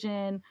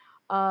vision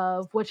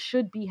of what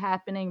should be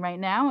happening right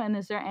now? And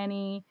is there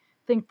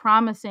anything think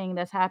promising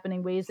that's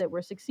happening, ways that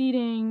we're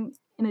succeeding,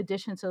 in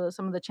addition to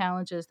some of the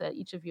challenges that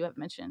each of you have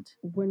mentioned?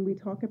 When we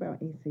talk about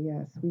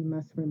ACS, we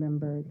must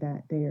remember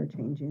that they are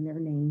changing their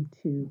name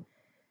to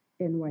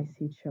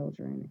NYC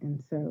Children.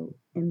 And so,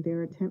 in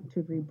their attempt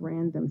to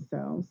rebrand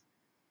themselves,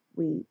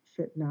 we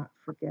should not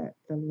forget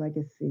the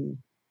legacy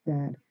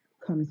that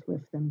comes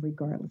with them,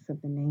 regardless of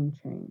the name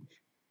change.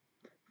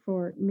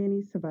 For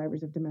many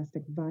survivors of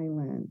domestic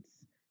violence,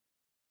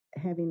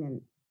 having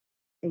an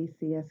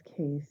ACS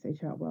case, a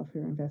child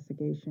welfare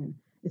investigation,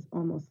 is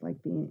almost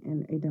like being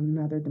in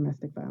another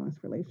domestic violence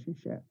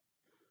relationship.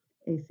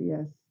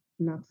 ACS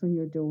knocks on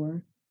your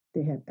door.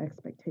 They have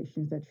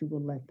expectations that you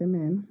will let them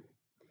in.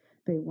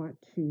 They want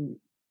to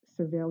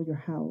surveil your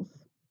house.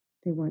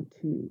 They want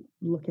to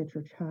look at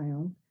your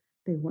child.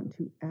 They want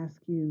to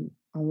ask you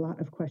a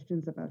lot of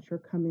questions about your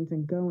comings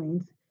and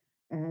goings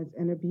as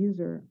an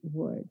abuser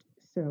would.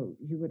 So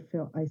you would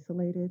feel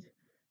isolated.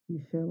 You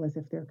feel as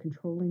if they're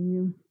controlling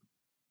you.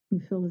 You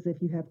feel as if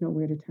you have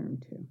nowhere to turn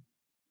to.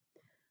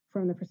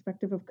 From the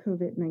perspective of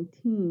COVID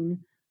 19,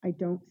 I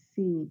don't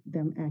see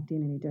them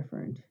acting any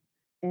different.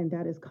 And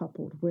that is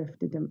coupled with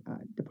the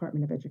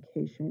Department of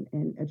Education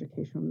and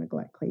educational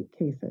neglect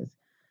cases.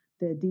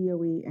 The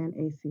DOE and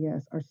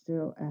ACS are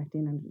still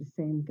acting under the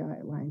same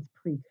guidelines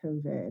pre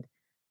COVID.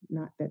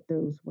 Not that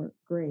those were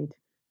great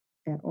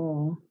at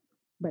all,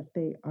 but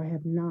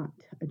have not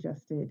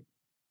adjusted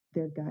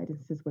their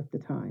guidances with the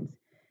times.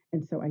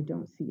 And so I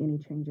don't see any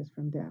changes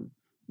from them.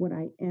 What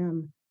I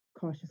am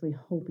cautiously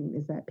hoping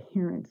is that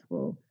parents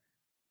will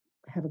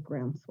have a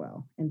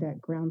groundswell, and that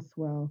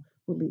groundswell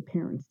will lead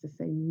parents to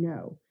say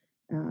no,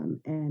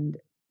 and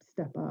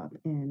step up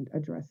and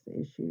address the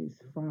issues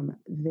from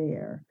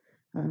there,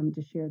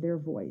 to share their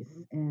voice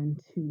and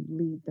to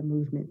lead the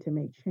movement to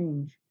make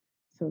change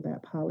so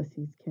that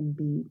policies can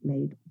be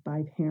made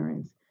by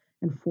parents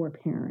and for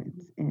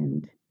parents.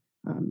 And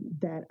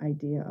that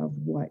idea of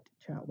what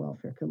child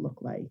welfare could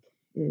look like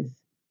is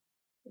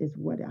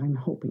what I'm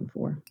hoping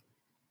for.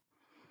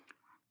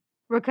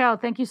 Raquel,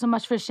 thank you so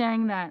much for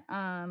sharing that.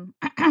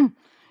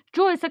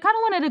 Joyce, I kind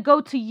of wanted to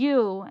go to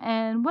you.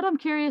 And what I'm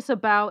curious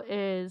about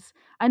is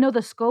I know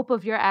the scope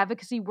of your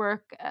advocacy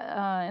work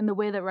in the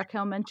way that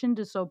Raquel mentioned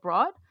is so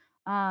broad.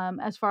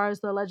 As far as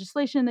the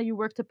legislation that you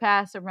work to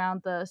pass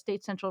around the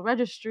state central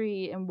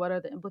registry and what are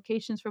the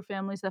implications for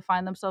families that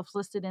find themselves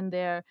listed in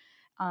there,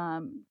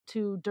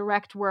 to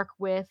direct work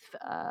with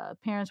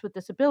parents with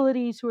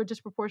disabilities who are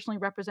disproportionately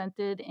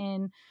represented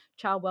in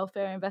child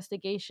welfare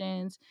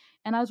investigations.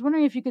 And I was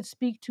wondering if you could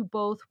speak to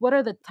both what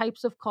are the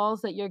types of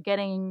calls that you're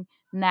getting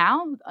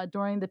now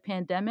during the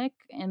pandemic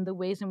and the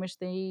ways in which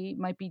they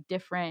might be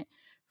different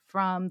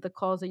from the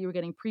calls that you were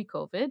getting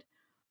pre-COVID.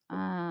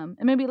 And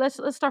maybe let's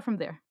start from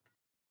there.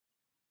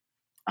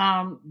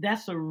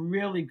 That's a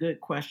really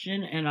good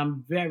question, and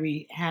I'm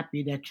very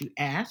happy that you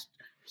asked.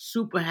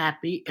 Super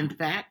happy, in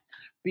fact,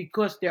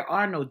 because there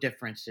are no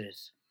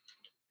differences.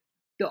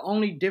 The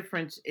only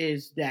difference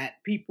is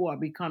that people are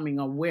becoming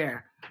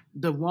aware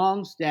the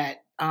wrongs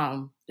that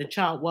the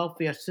child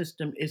welfare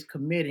system is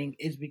committing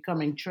is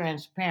becoming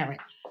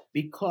transparent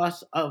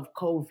because of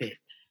COVID.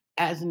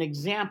 As an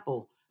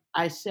example,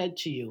 I said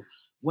to you,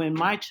 when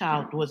my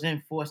child was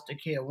in foster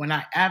care, when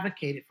I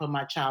advocated for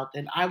my child,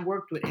 and I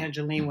worked with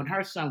Angeline when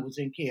her son was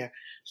in care,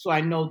 so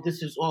I know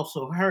this is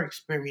also her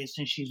experience,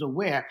 and she's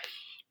aware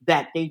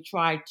that they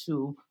try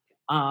to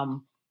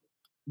um,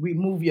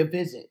 remove your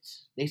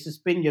visits. They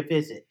suspend your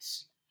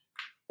visits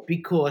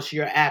because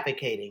you're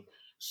advocating.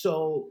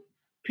 So,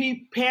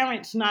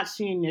 parents not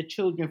seeing their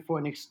children for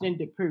an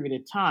extended period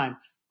of time,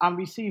 I'm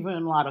receiving a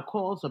lot of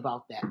calls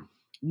about that.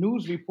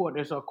 News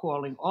reporters are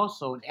calling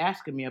also and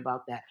asking me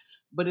about that.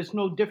 But it's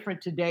no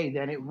different today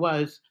than it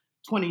was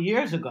 20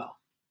 years ago,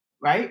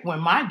 right? When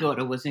my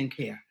daughter was in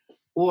care,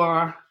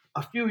 or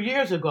a few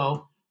years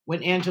ago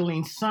when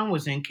Angeline's son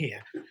was in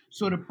care.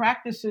 So the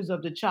practices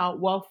of the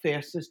child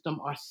welfare system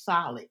are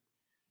solid.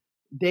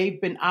 They've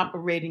been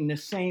operating the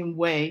same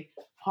way,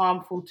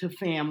 harmful to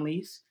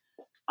families,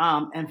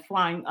 and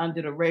flying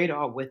under the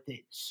radar with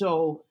it.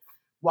 So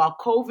while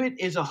COVID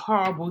is a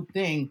horrible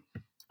thing,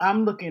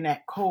 I'm looking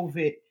at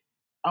COVID,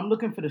 I'm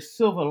looking for the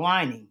silver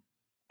lining.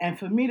 And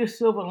for me, the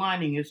silver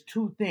lining is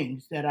two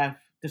things that I've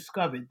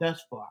discovered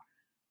thus far.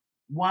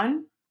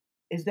 One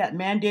is that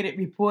mandated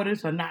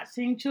reporters are not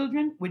seeing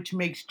children, which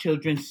makes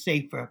children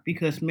safer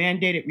because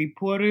mandated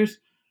reporters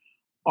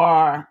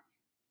are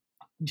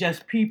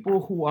just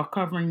people who are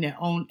covering their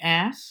own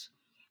ass.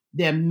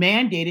 They're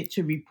mandated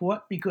to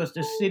report because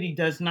the city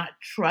does not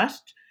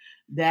trust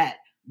that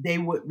they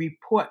would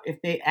report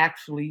if they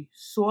actually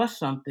saw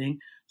something.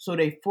 So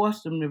they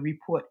force them to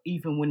report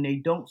even when they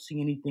don't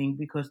see anything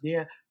because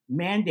they're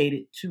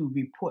mandated to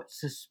report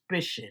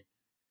suspicion,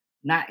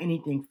 not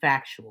anything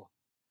factual.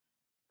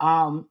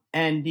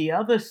 And the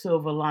other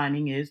silver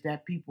lining is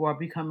that people are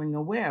becoming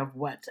aware of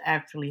what's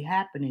actually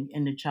happening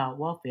in the child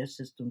welfare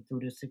system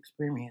through this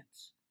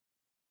experience.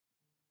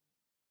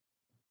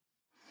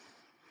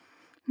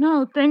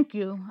 No, thank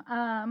you.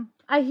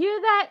 I hear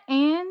that,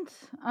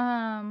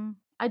 and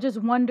I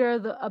just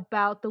wonder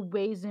about the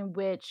ways in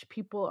which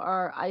people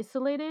are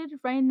isolated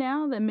right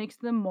now that makes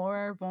them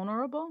more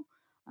vulnerable.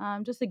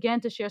 Just again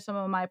to share some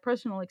of my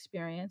personal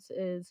experience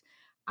is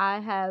I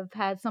have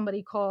had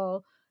somebody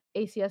call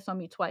ACS on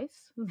me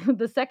twice.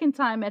 The second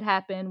time it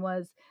happened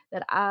was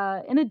that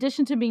in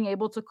addition to being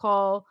able to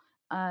call,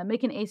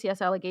 make an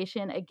ACS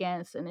allegation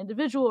against an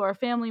individual or a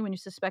family when you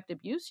suspect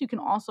abuse, you can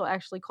also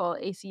actually call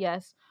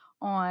ACS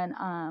on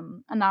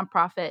a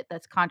nonprofit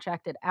that's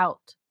contracted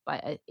out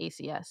by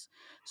ACS.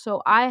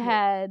 So I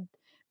had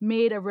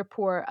made a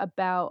report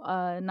about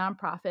a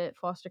nonprofit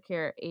foster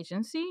care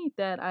agency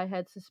that I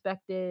had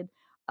suspected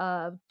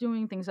of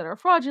doing things that are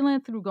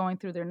fraudulent through going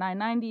through their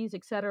 990s,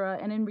 et cetera.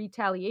 And in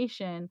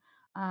retaliation,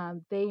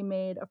 they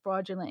made a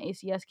fraudulent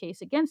ACS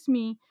case against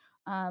me.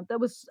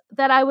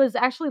 That I was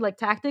actually like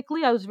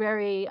tactically, I was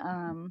very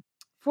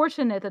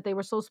fortunate that they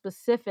were so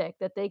specific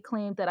that they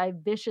claimed that I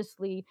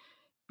viciously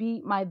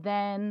beat my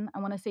then, I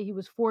want to say he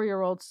was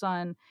 4-year-old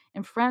son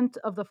in front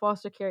of the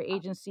foster care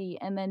agency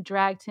and then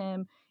dragged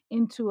him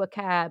into a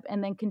cab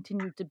and then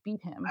continued to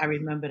beat him. I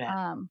remember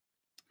that.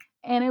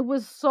 And it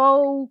was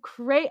so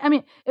crazy. I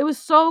mean, it was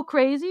so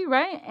crazy,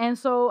 right? And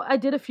so I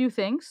did a few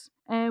things,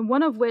 and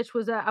one of which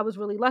was that I was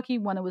really lucky.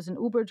 One, it was an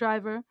Uber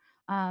driver,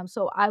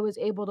 so I was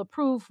able to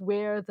prove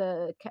where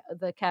the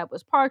cab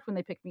was parked when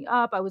they picked me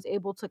up. I was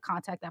able to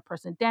contact that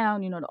person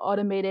down, to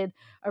automated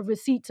a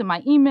receipt to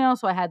my email,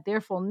 so I had their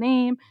full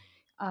name.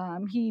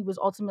 He was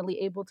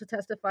ultimately able to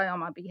testify on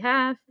my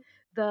behalf.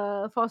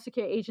 The foster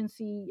care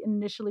agency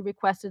initially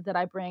requested that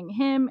I bring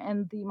him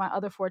and my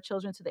other 4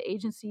 children to the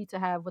agency to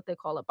have what they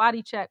call a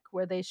body check,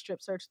 where they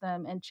strip search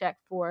them and check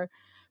for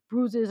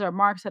bruises or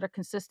marks that are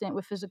consistent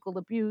with physical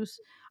abuse.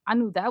 I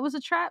knew that was a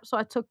trap, so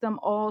I took them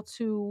all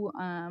to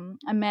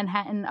a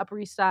Manhattan Upper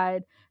East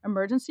Side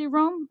emergency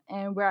room,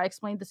 and where I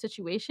explained the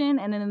situation.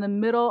 And then in the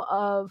middle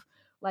of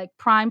like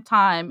prime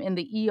time in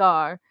the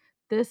ER,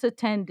 this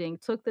attending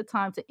took the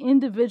time to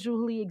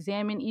individually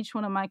examine each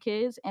one of my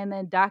kids and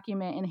then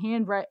document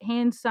and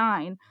hand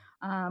sign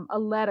a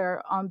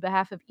letter on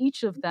behalf of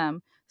each of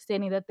them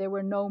stating that there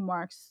were no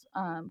marks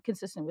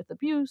consistent with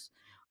abuse.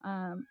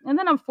 And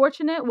then I'm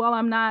fortunate, while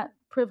I'm not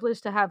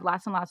privileged to have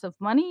lots and lots of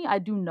money, I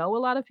do know a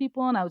lot of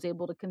people, and I was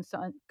able to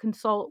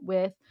consult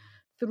with,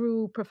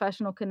 through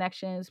professional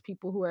connections,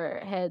 people who are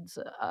heads,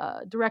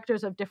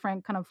 directors of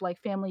different kind of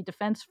like family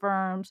defense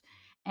firms.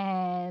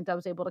 And I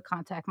was able to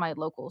contact my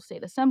local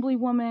state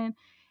assemblywoman.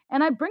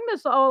 And I bring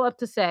this all up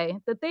to say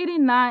that they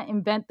did not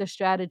invent the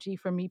strategy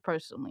for me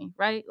personally,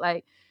 right?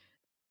 Like,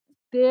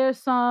 there's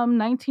some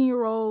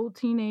 19-year-old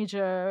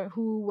teenager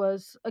who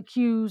was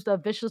accused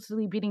of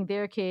viciously beating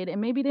their kid and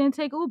maybe didn't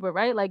take Uber,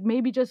 right? Like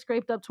maybe just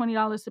scraped up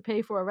 $20 to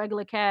pay for a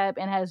regular cab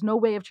and has no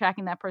way of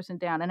tracking that person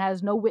down and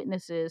has no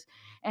witnesses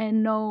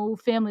and no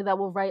family that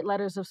will write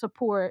letters of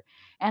support.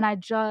 And I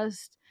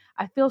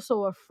feel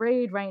so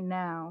afraid right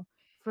now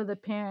for the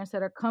parents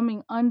that are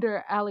coming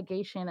under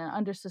allegation and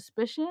under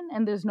suspicion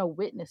and there's no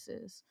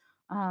witnesses.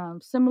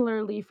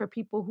 Similarly, for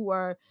people who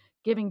are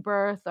giving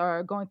birth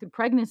or going through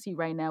pregnancy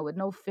right now with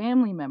no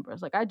family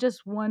members. Like, I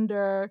just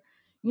wonder,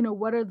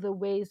 what are the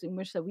ways in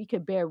which that we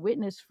could bear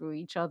witness for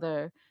each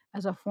other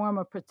as a form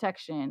of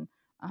protection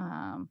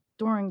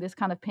during this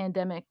kind of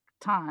pandemic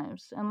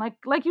times. And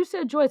like you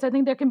said, Joyce, I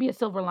think there can be a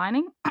silver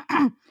lining.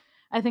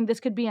 I think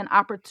this could be an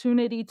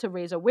opportunity to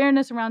raise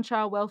awareness around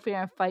child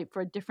welfare and fight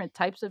for different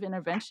types of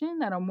intervention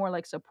that are more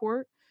like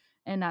support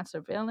and not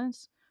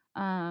surveillance.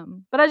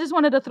 But I just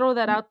wanted to throw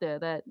that out there,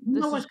 that You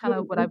this know is what's kind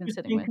really of what I've been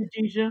sitting interesting,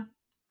 with. Khadijah?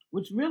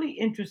 What's really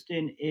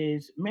interesting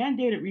is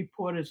mandated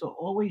reporters are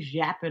always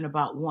yapping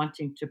about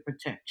wanting to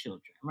protect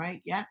children,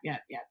 right? Yap,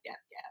 yap, yap, yap,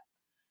 yap.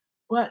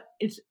 But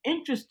it's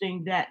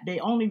interesting that they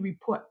only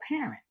report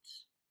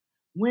parents.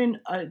 When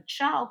a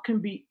child can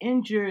be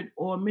injured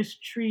or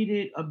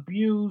mistreated,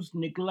 abused,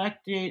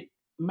 neglected,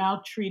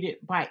 maltreated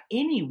by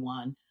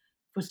anyone,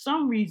 for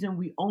some reason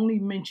we only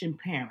mention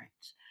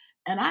parents.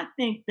 And I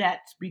think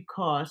that's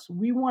because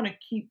we want to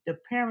keep the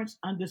parents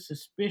under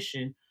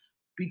suspicion,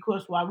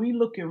 because while we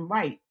looking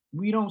right,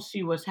 we don't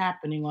see what's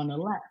happening on the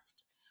left.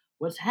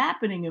 What's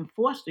happening in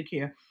foster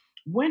care?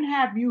 When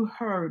have you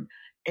heard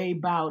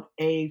about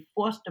a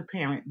foster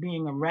parent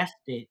being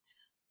arrested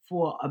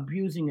for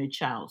abusing a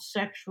child,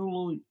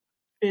 sexual,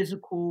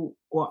 physical,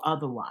 or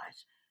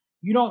otherwise?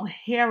 You don't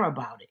hear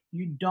about it.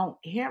 You don't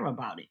hear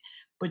about it.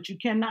 But you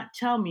cannot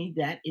tell me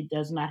that it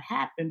does not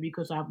happen,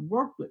 because I've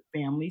worked with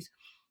families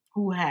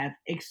who have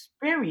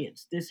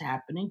experienced this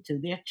happening to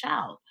their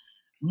child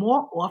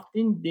more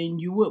often than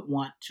you would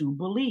want to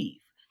believe.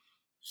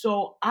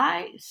 So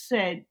I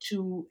said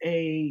to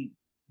a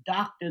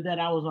doctor that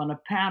I was on a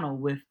panel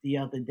with the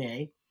other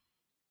day,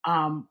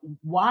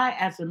 why,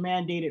 as a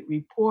mandated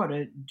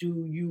reporter,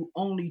 do you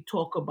only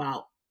talk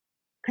about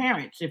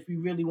parents if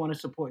you really want to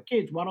support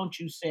kids? Why don't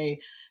you say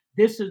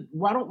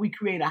why don't we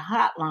create a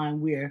hotline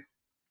where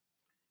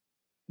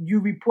you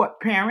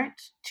report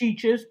parents,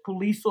 teachers,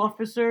 police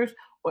officers,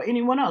 or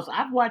anyone else?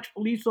 I've watched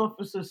police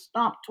officers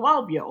stomp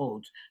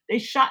 12-year-olds. They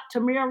shot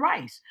Tamir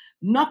Rice.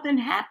 Nothing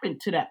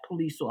happened to that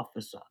police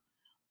officer.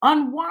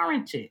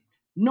 unwarranted,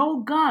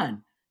 no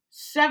gun,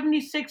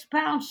 76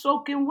 pounds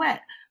soaking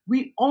wet.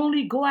 We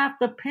only go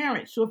after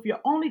parents. So if you're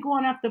only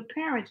going after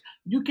parents,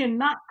 you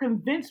cannot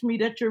convince me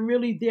that you're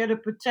really there to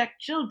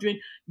protect children.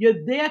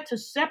 You're there to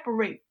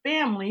separate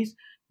families,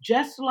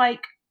 just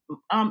like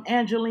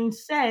Angeline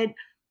said,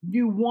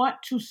 you want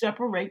to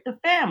separate the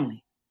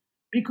family.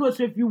 Because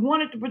if you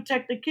wanted to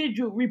protect the kids,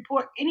 you'd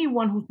report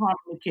anyone who's harming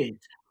the kids.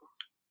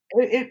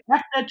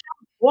 That's the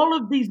truth. All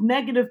of these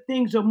negative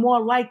things are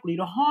more likely.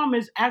 The harm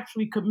is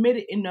actually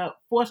committed in the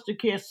foster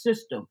care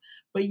system,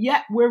 but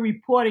yet we're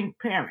reporting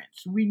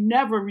parents. We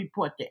never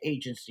report the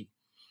agency.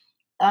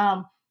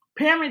 Um,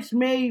 Parents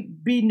may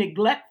be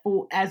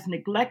neglectful as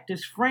neglect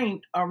is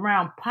framed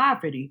around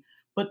poverty,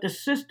 but the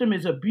system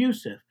is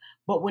abusive.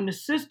 But when the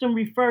system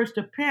refers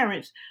to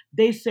parents,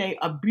 they say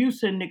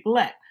abuse and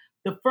neglect.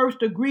 The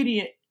first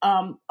ingredient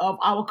of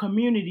our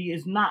community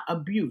is not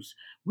abuse.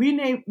 We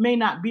may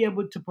not be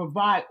able to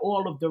provide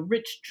all of the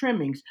rich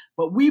trimmings,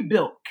 but we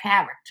built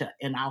character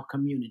in our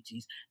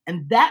communities.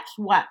 And that's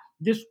what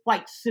this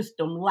white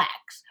system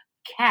lacks,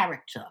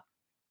 character.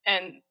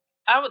 And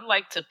I would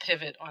like to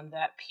pivot on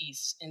that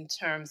piece in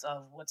terms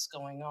of what's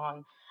going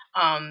on.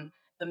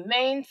 The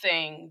main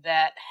thing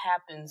that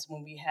happens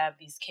when we have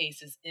these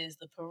cases is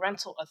the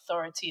parental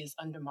authority is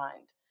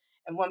undermined.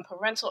 And when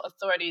parental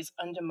authority is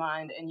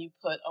undermined and you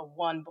put a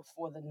one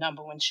before the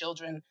number, when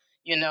children,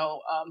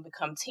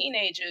 become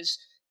teenagers,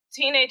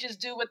 teenagers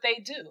do what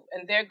they do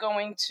and they're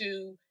going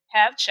to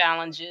have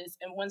challenges.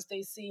 And once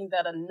they see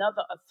that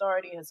another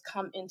authority has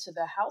come into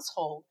the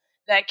household,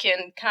 that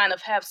can kind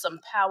of have some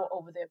power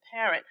over their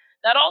parent,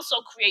 that also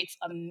creates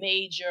a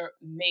major,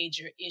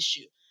 major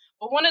issue.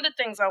 But one of the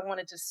things I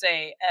wanted to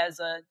say as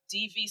a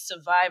DV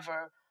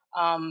survivor,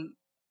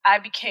 I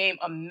became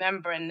a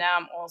member and now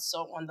I'm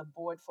also on the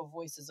board for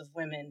Voices of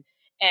Women.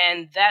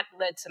 And that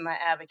led to my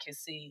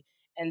advocacy.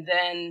 And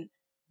then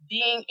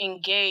being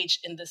engaged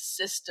in the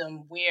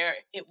system where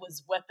it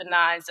was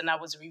weaponized and I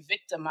was re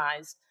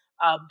victimized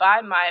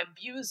by my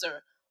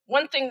abuser,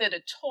 one thing that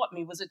it taught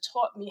me was it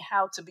taught me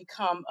how to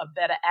become a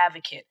better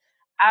advocate.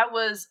 I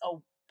was a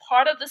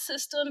part of the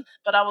system,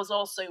 but I was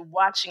also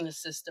watching the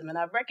system. And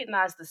I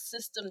recognized the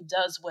system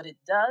does what it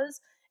does.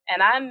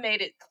 And I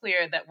made it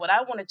clear that what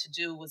I wanted to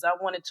do was I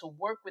wanted to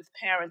work with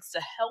parents to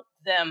help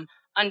them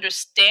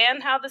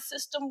understand how the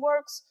system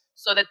works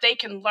so that they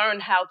can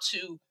learn how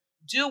to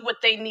do what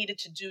they needed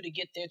to do to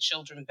get their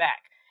children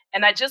back.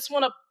 And I just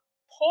want to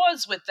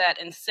pause with that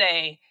and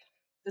say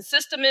the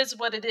system is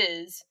what it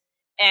is.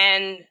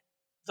 And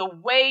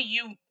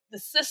the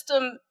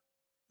system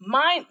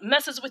mind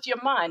messes with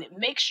your mind. It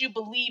makes you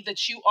believe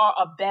that you are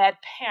a bad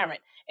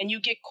parent. And you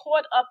get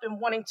caught up in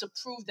wanting to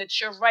prove that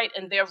you're right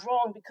and they're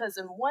wrong because,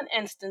 in one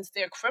instance,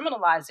 they're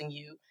criminalizing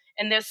you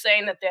and they're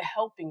saying that they're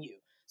helping you.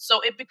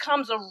 So it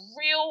becomes a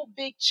real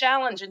big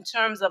challenge in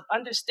terms of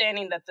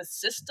understanding that the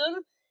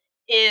system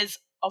is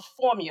a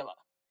formula.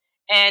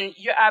 And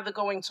you're either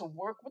going to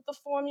work with the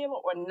formula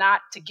or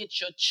not to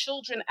get your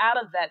children out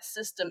of that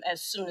system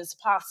as soon as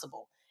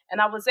possible. And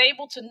I was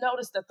able to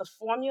notice that the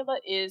formula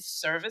is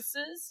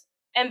services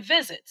and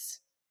visits.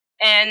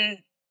 And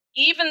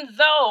even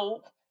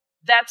though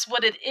that's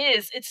what it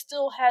is, it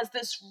still has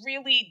this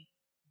really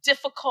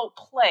difficult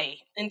play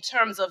in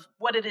terms of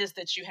what it is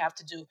that you have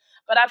to do.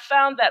 But I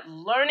found that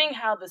learning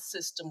how the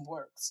system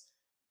works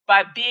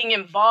by being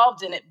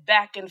involved in it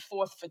back and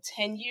forth for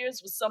 10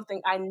 years was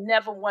something I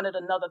never wanted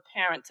another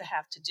parent to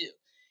have to do.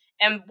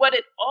 And what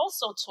it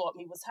also taught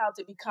me was how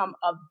to become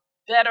a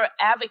better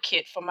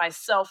advocate for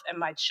myself and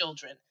my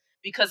children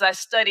because I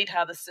studied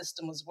how the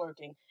system was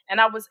working. And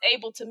I was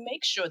able to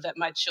make sure that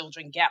my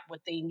children got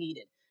what they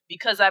needed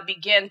because I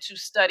began to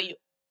study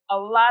a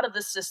lot of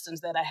the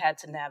systems that I had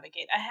to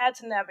navigate. I had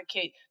to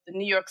navigate the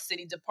New York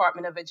City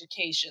Department of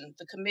Education,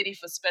 the Committee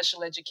for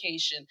Special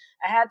Education.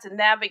 I had to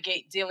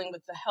navigate dealing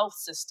with the health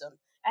system.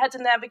 I had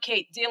to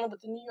navigate dealing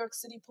with the New York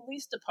City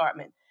Police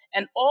Department.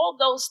 And all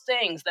those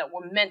things that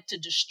were meant to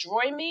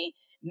destroy me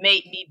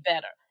made me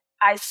better.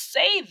 I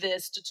say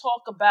this to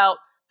talk about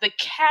the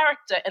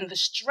character and the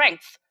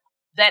strength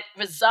that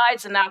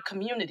resides in our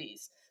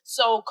communities.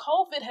 So,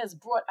 COVID has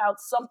brought out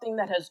something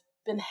that has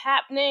been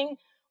happening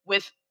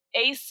with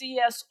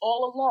ACS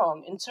all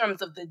along in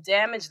terms of the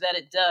damage that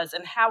it does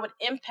and how it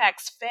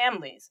impacts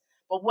families.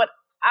 But what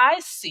I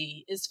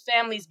see is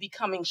families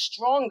becoming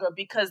stronger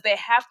because they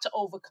have to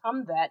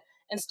overcome that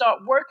and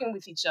start working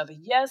with each other.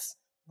 Yes,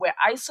 we're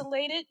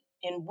isolated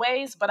in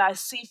ways, but I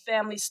see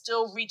families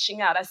still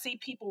reaching out. I see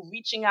people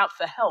reaching out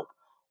for help,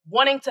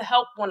 wanting to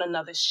help one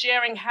another,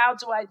 sharing, how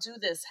do I do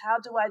this? How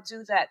do I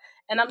do that?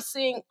 And I'm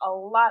seeing a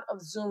lot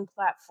of Zoom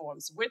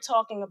platforms. We're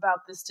talking about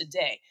this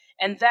today.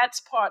 And that's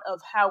part of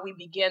how we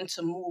begin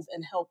to move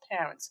and help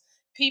parents.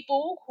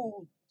 People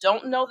who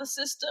don't know the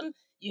system,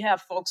 you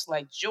have folks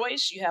like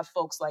Joyce, you have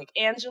folks like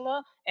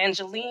Angela,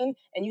 Angeline,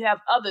 and you have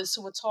others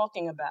who are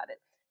talking about it.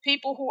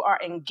 People who are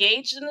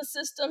engaged in the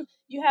system,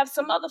 you have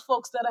some other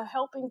folks that are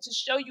helping to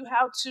show you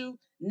how to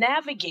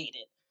navigate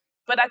it.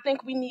 But I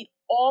think we need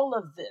all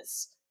of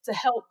this to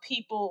help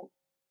people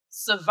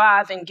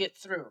survive and get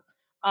through.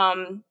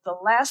 The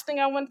last thing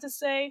I wanted to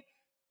say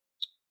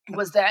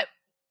was that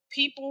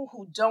people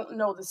who don't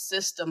know the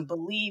system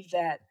believe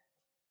that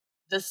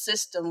the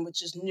system,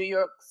 which is New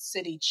York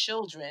City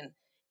Children,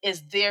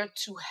 is there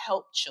to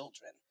help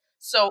children.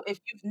 So if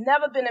you've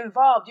never been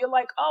involved, you're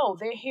like, oh,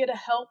 they're here to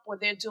help or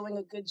they're doing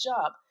a good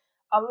job.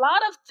 A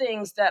lot of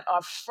things that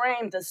are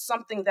framed as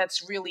something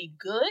that's really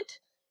good,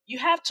 you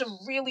have to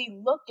really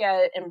look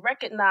at it and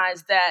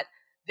recognize that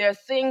there are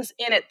things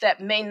in it that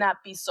may not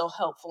be so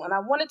helpful. And I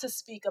wanted to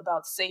speak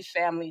about Safe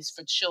Families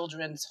for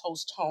Children's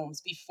host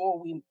homes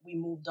before we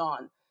moved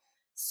on.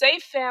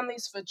 Safe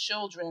Families for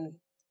Children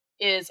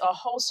is a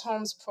host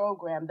homes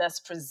program that's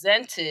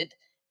presented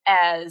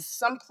as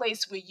some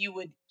place where you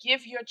would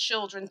give your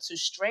children to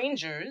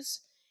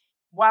strangers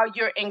while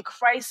you're in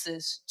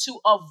crisis to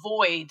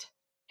avoid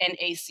an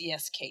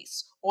ACS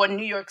case or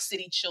New York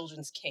City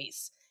Children's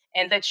case,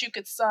 and that you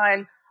could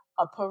sign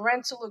a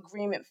parental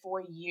agreement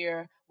for a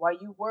year while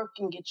you work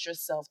and get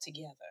yourself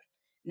together.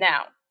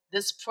 Now,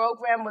 this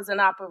program was in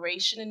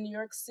operation in New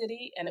York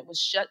City and it was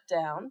shut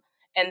down.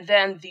 And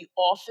then the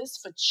Office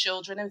for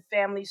Children and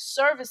Family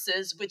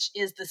Services, which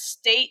is the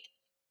state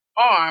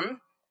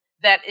arm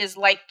that is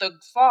like the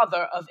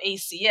father of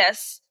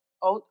ACS,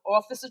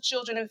 Office of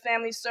Children and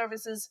Family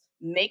Services,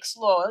 makes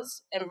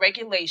laws and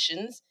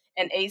regulations,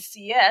 and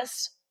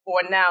ACS, or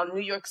now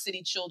New York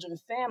City Children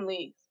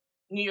Family,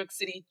 New York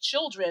City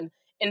Children,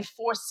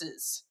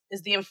 enforces,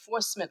 is the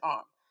enforcement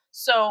arm.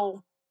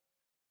 So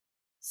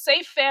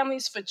Safe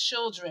Families for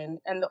Children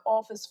and the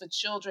Office for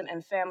Children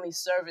and Family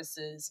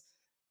Services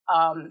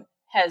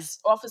has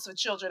Office for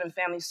Children and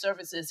Family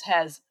Services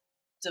has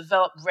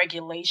developed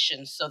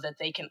regulations so that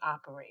they can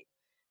operate.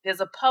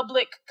 There's a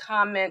public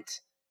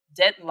comment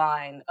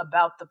deadline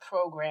about the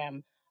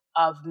program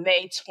of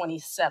May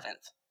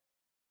 27th.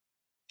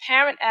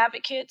 Parent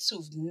advocates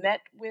who've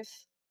met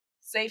with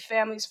Safe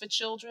Families for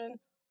Children,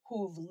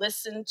 who've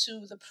listened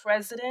to the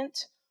president,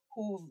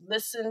 who've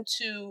listened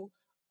to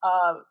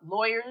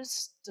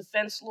lawyers,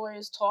 defense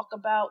lawyers talk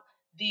about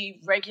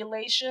the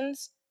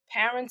regulations.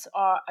 Parents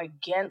are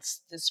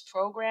against this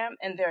program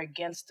and they're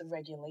against the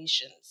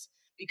regulations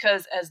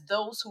because, as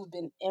those who've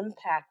been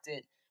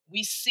impacted,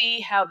 we see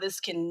how this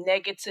can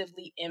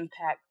negatively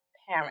impact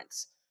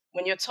parents.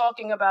 When you're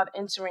talking about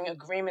entering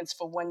agreements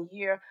for 1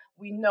 year,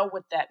 we know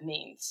what that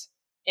means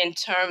in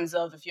terms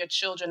of if your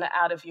children are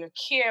out of your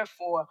care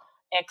for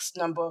X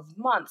number of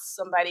months,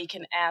 somebody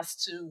can ask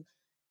to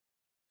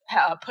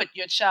put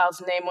your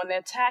child's name on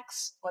their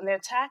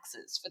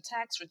taxes for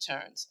tax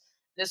returns.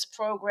 This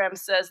program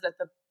says that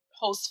the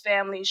host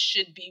families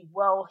should be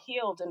well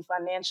heeled and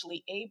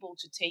financially able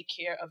to take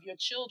care of your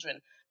children.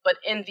 But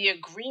in the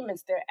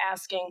agreements, they're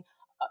asking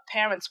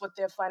parents what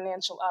their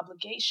financial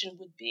obligation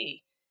would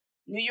be.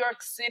 New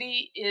York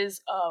City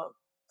is a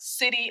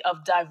city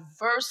of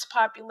diverse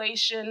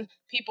population,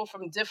 people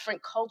from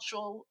different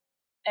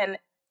and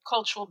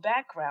cultural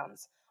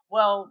backgrounds.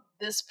 Well,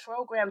 this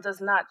program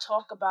does not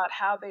talk about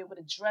how they would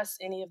address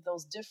any of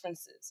those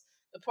differences.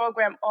 The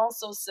program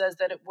also says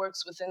that it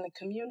works within the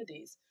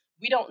communities.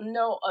 We don't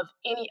know of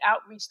any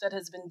outreach that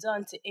has been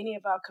done to any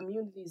of our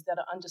communities that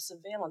are under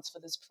surveillance for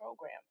this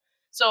program.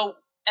 So,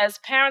 as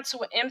parents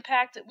who are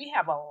impacted, we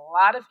have a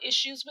lot of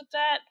issues with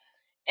that.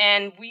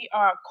 And we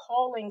are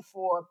calling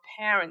for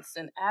parents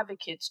and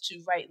advocates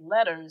to write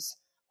letters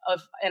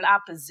of an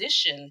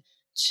opposition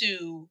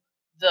to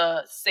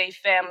the Safe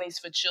Families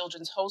for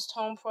Children's host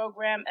home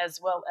program, as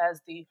well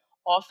as the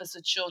Office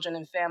of Children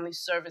and Family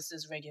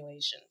Services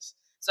regulations.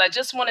 So I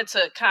just wanted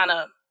to kind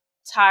of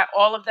tie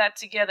all of that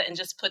together and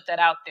just put that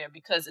out there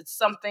because it's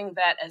something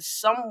that, as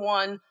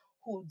someone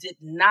who did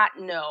not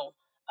know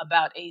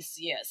about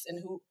ACS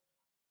and who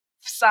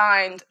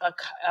signed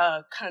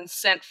a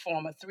consent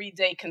form, a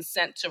 3-day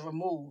consent to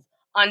remove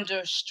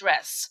under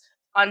stress,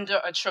 under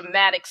a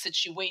traumatic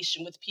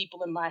situation with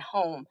people in my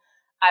home.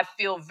 I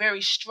feel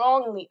very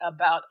strongly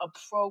about a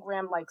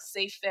program like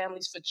Safe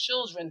Families for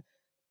Children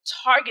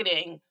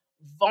targeting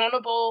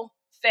vulnerable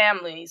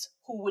families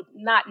who would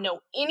not know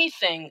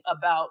anything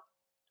about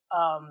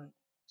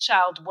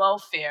child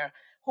welfare,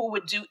 who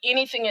would do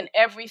anything and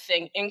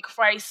everything in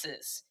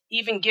crisis,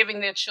 even giving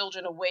their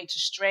children away to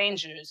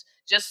strangers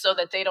just so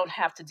that they don't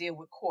have to deal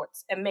with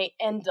courts and may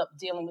end up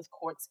dealing with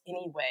courts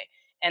anyway.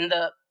 And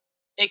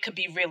it could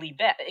be really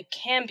bad. It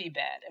can be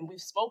bad. And we've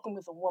spoken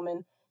with a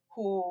woman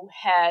who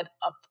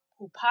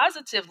who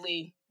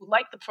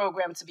liked the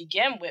program to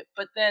begin with,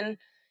 but then,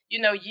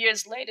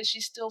 years later,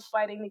 she's still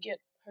fighting to get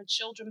her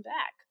children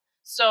back.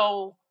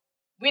 So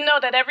we know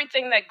that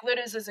everything that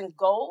glitters isn't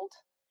gold.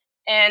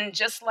 And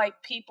just like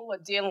people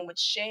are dealing with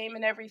shame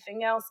and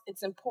everything else,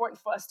 it's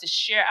important for us to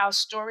share our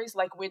stories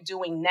like we're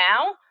doing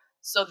now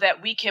so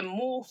that we can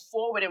move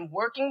forward in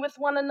working with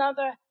one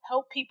another,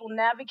 help people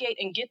navigate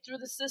and get through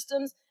the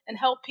systems, and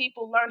help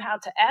people learn how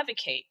to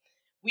advocate.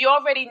 We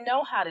already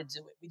know how to do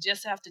it, we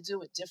just have to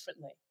do it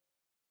differently.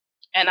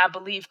 And I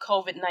believe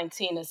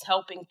COVID-19 is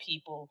helping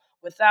people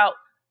without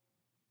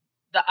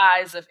the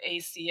eyes of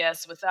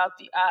ACS, without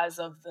the eyes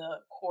of the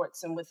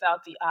courts, and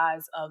without the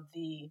eyes of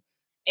the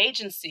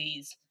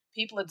agencies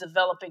people are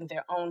developing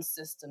their own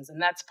systems,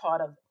 and that's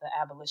part of the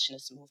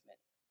abolitionist movement.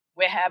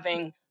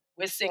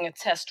 We're seeing a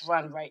test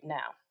run right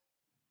now.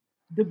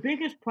 The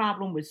biggest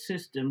problem with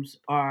systems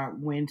are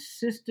when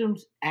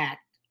systems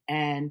act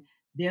and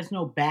there's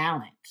no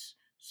balance.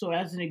 So,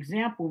 as an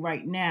example,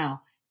 right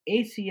now,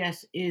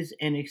 ACS is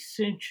an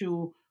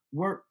essential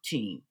work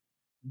team,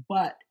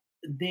 but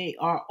they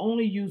are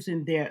only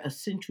using their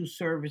essential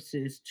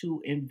services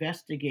to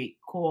investigate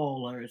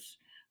callers,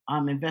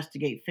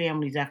 investigate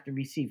families after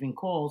receiving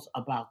calls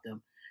about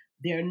them.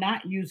 They're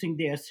not using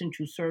their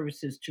essential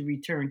services to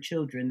return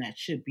children that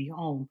should be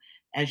home,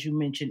 as you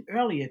mentioned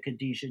earlier,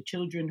 Khadijah,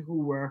 children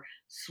who were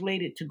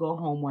slated to go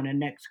home on a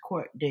next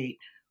court date,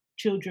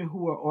 children who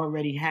were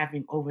already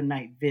having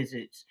overnight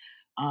visits,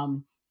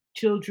 um,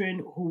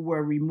 children who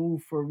were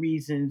removed for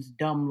reasons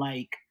dumb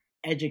like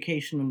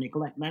educational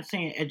neglect. Not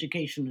saying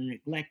educational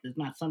neglect is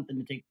not something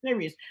to take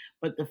serious,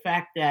 but the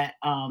fact that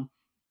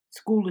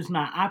school is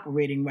not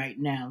operating right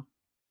now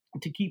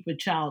to keep a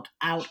child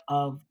out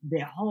of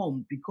their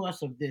home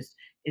because of this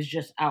is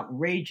just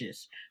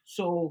outrageous.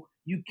 So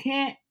you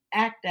can't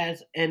act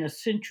as an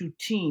essential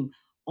team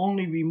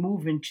only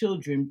removing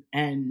children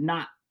and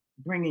not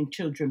bringing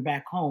children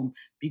back home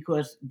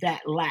because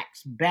that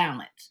lacks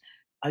balance.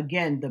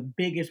 Again, the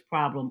biggest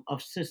problem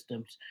of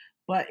systems.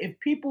 But if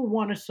people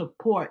want to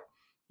support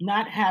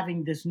not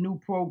having this new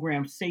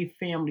program, Safe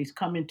Families,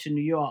 come into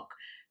New York,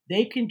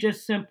 they can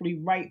just simply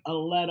write a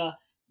letter,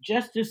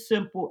 just as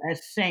simple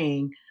as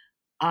saying,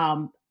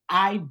 um,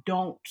 I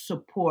don't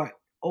support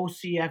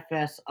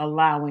OCFS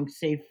allowing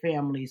Safe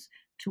Families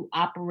to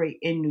operate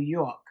in New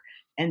York.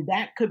 And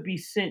that could be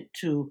sent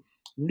to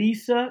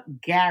Lisa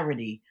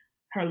Garrity.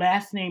 Her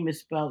last name is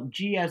spelled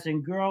G as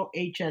in girl,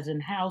 H as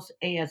in house,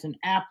 A as in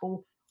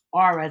apple,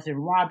 R as in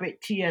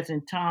Robert, T as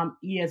in Tom,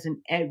 E as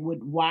in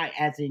Edward, Y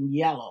as in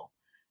yellow.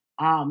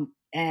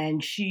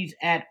 And she's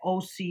at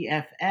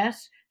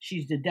OCFS.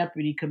 She's the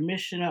Deputy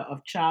Commissioner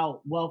of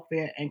Child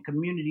Welfare and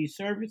Community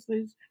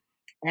Services,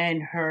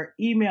 and her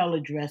email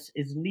address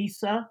is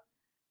lisa.garrity,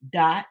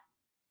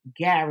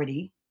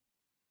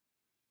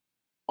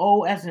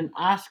 O as in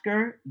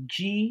Oscar,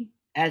 G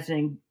as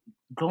in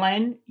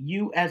Glenn,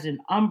 U as in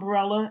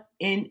umbrella,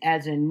 N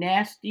as in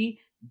nasty,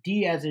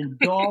 D as in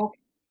dog,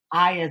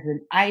 I as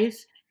in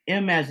ice,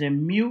 M as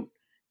in mute,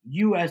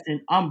 U as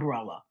in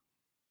umbrella,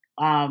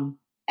 um,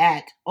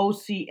 at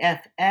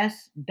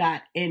ocfs.ny.gov.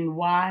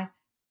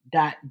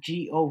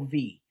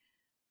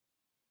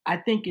 I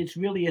think it's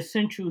really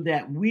essential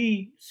that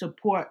we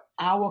support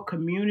our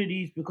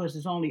communities because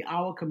it's only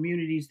our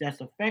communities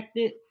that's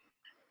affected,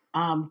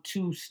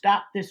 to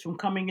stop this from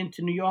coming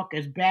into New York.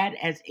 As bad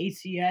as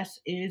ACS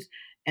is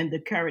and the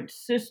current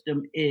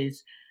system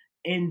is,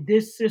 in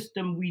this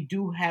system, we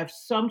do have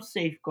some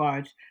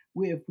safeguards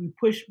where if we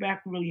push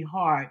back really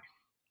hard,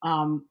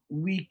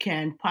 we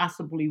can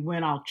possibly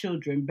win our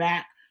children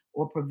back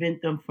or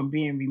prevent them from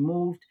being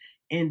removed.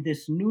 In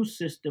this new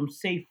system,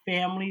 Safe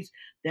Families,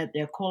 that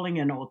they're calling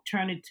an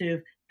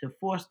alternative to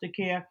foster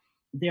care,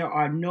 there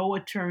are no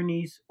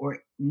attorneys or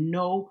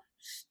no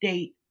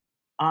state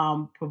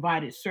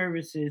provided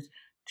services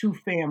to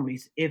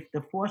families. If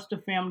the foster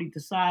family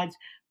decides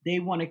they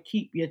want to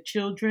keep your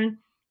children,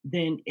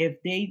 then if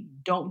they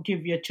don't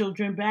give your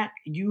children back,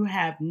 you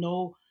have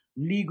no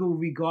legal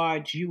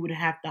regards. You would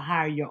have to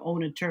hire your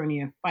own attorney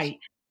and fight.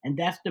 And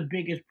that's the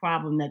biggest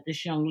problem that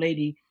this young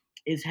lady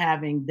is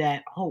having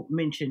that Hope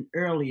mentioned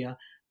earlier.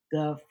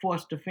 The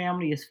foster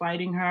family is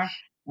fighting her,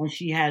 and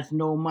she has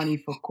no money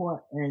for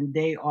court, and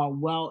they are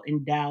well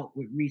endowed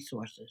with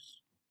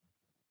resources.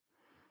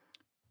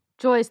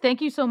 Joyce,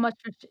 thank you so much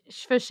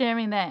for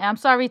sharing that. And I'm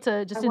sorry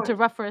to I just want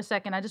interrupt for a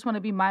second. I just want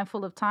to be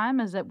mindful of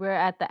time as that we're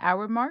at the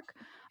hour mark.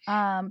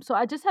 So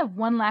I just have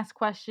one last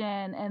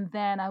question, and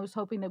then I was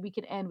hoping that we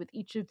could end with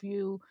each of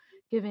you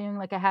giving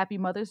like a happy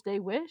Mother's Day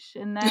wish,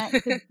 and that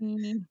could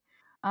be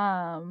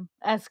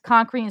as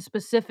concrete and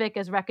specific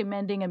as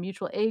recommending a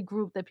mutual aid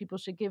group that people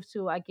should give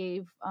to. I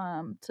gave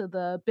to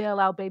the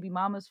Bailout Baby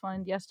Mamas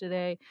Fund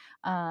yesterday,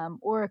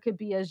 or it could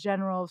be as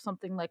general of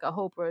something like a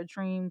hope or a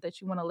dream that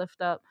you want to lift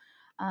up.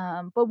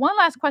 But one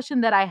last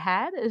question that I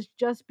had is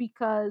just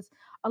because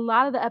a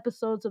lot of the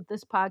episodes of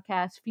this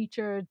podcast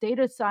feature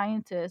data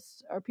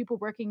scientists or people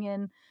working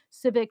in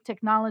civic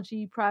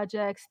technology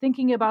projects,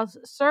 thinking about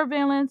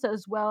surveillance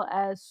as well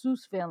as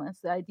surveillance,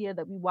 the idea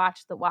that we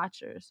watch the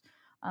watchers.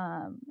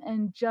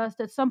 And just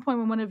at some point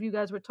when one of you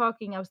guys were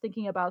talking, I was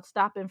thinking about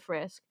stop and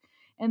frisk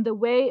and the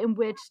way in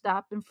which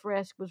stop and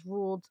frisk was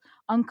ruled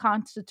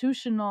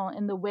unconstitutional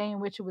in the way in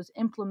which it was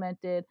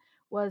implemented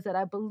was that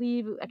I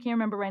believe, I can't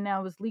remember right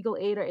now, it was Legal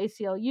Aid or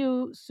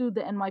ACLU sued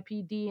the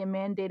NYPD and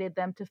mandated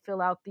them to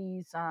fill out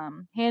these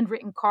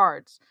handwritten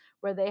cards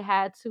where they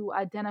had to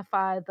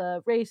identify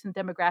the race and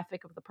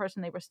demographic of the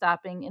person they were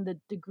stopping and the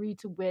degree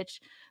to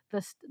which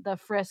the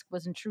frisk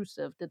was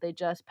intrusive. Did they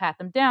just pat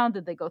them down?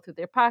 Did they go through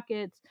their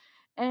pockets?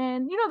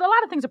 And a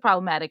lot of things are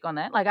problematic on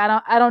that. Like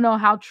I don't know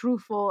how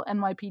truthful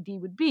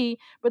NYPD would be,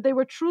 but they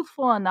were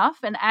truthful enough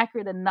and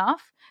accurate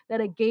enough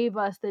that it gave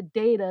us the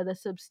data to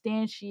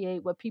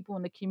substantiate what people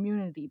in the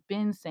community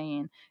been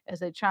saying as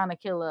they're trying to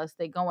kill us,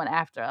 they going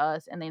after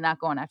us, and they're not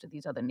going after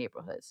these other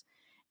neighborhoods.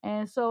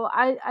 And so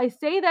I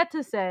say that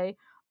to say,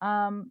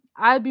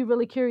 I'd be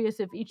really curious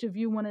if each of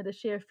you wanted to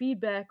share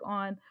feedback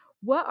on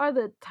what are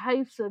the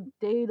types of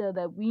data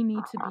that we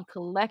need to be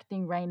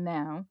collecting right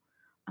now,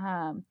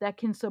 that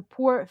can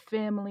support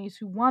families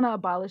who want to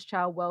abolish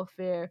child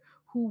welfare,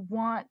 who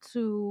want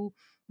to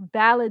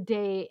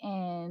validate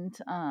and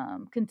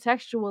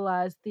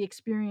contextualize the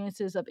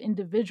experiences of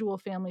individual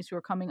families who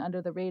are coming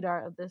under the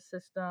radar of this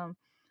system.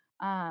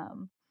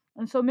 Um,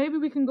 and so maybe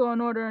we can go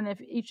in order, and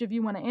if each of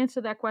you want to answer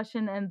that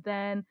question, and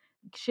then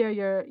share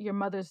your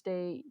Mother's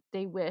Day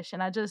wish.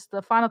 And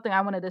the final thing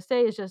I wanted to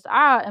say is just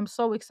I am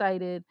so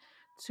excited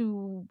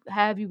to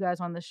have you guys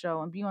on the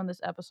show and be on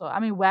this episode. I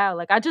mean, wow,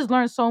 like I just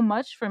learned so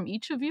much from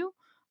each of you.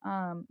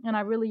 And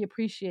I really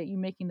appreciate you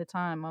making the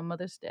time on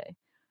Mother's Day.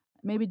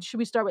 Maybe should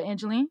we start with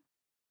Angeline?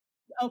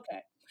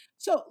 Okay.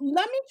 So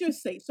let me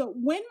just say, so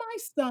when my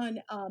son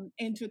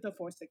entered the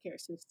foster care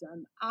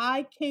system,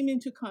 I came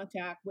into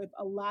contact with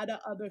a lot of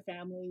other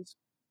families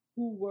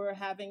who were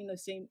having the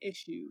same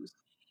issues.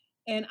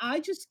 And I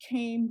just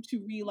came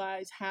to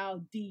realize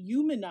how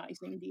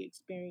dehumanizing the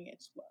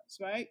experience was,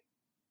 right?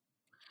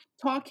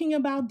 Talking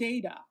about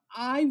data,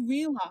 I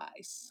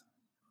realized,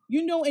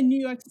 in New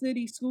York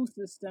City school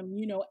system,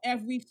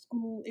 every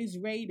school is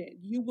rated.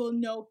 You will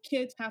know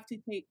kids have to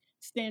take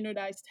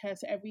standardized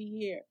tests every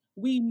year.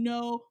 We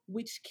know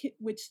which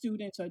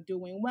students are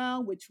doing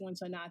well, which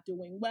ones are not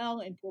doing well,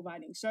 and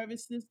providing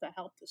services to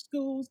help the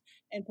schools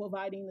and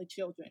providing the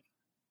children.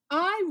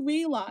 I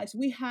realize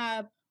we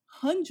have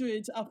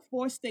hundreds of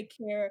foster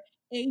care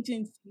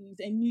agencies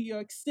in New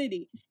York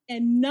City,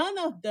 and none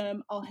of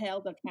them are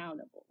held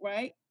accountable,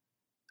 right?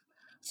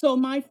 So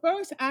my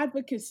first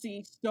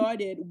advocacy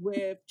started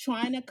with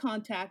trying to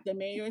contact the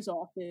mayor's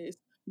office,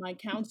 my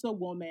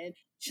councilwoman,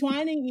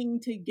 trying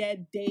to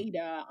get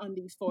data on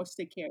these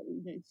foster care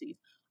agencies.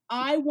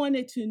 I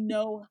wanted to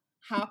know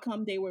how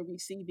come they were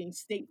receiving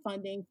state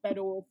funding,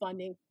 federal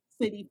funding,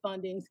 city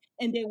fundings,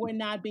 and they were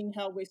not being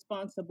held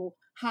responsible.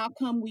 How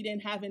come we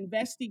didn't have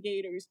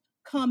investigators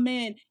come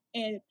in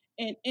and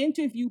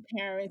interview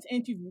parents,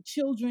 interview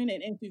children,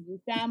 and interview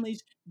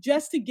families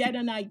just to get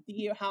an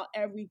idea how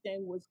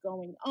everything was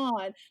going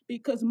on?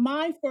 Because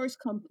my first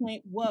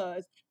complaint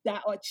was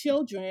that our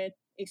children,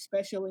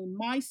 especially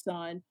my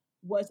son,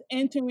 was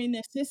entering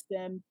the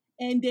system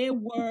and they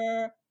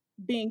were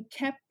being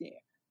kept there.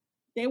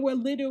 They were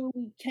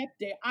literally kept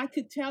there. I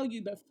could tell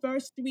you the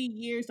first 3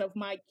 years of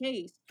my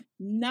case,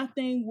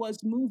 nothing was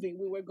moving.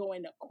 We were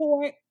going to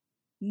court,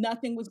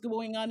 nothing was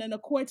going on in the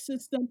court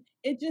system.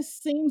 It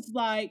just seems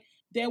like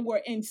there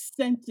were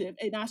incentives.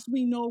 And as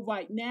we know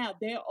right now,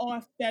 there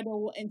are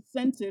federal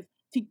incentives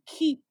to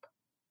keep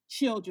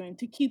children,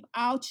 to keep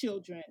our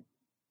children,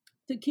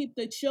 to keep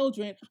the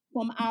children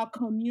from our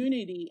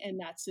community in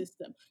that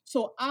system.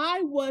 So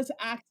I was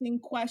asking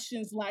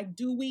questions like,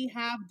 do we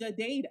have the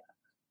data?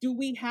 Do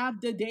we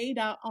have the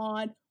data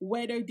on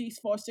whether these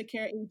foster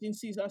care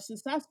agencies are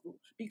successful?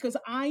 Because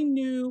I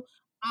knew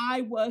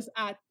I was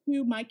at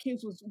my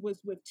kids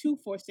was with two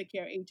foster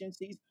care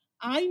agencies.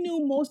 I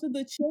knew most of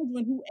the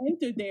children who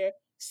entered there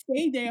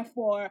stayed there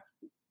for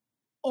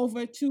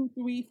over 2,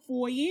 3,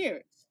 4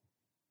 years.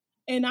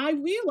 And I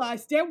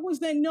realized there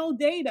wasn't no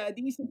data.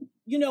 These,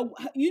 you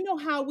know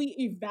how we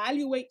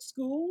evaluate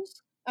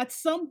schools. At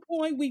some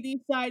point, we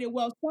decided,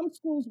 well, some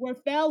schools were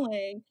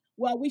failing.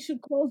 Well, we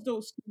should close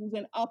those schools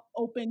and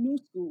open new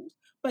schools.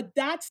 But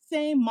that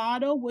same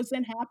model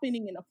wasn't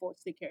happening in the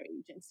foster care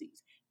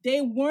agencies.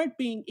 They weren't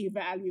being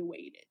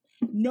evaluated.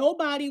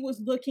 Nobody was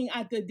looking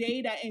at the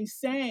data and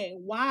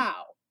saying,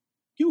 wow,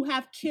 you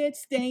have kids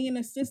staying in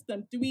the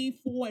system 3,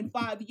 4, and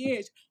 5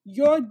 years.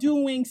 You're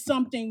doing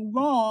something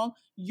wrong.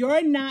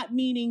 You're not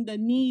meeting the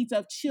needs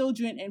of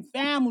children and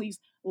families.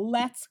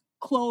 Let's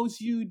close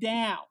you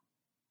down.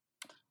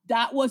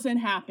 That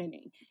wasn't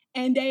happening.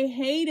 And they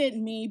hated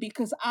me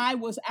because I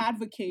was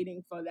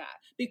advocating for that,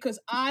 because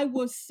I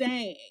was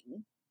saying,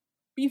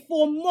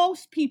 before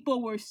most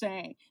people were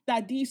saying,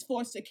 that these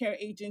foster care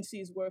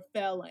agencies were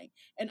failing.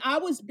 And I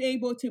was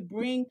able to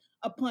bring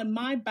upon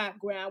my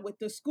background with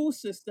the school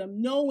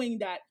system, knowing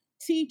that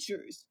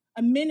teachers,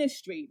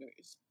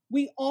 administrators,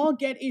 we all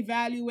get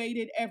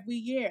evaluated every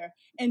year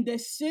and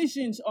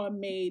decisions are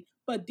made,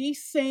 but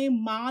these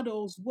same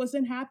models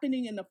wasn't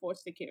happening in the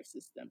foster care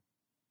system.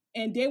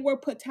 And they were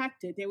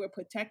protected. They were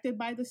protected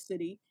by the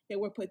city. They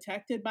were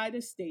protected by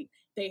the state.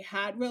 They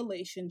had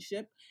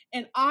relationship.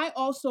 And I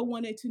also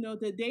wanted to know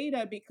the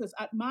data because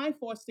at my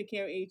foster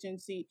care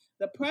agency,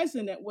 the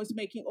president was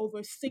making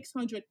over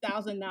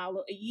 $600,000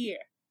 a year.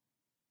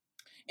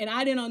 And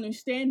I didn't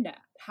understand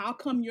that. How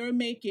come you're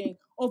making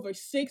over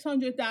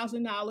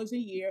 $600,000 a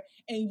year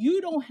and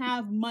you don't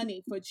have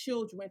money for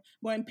children?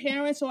 When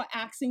parents are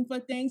asking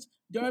for things,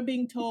 they're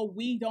being told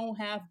we don't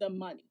have the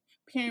money.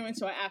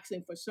 Parents are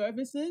asking for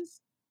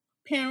services.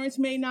 Parents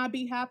may not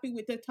be happy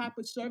with the type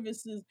of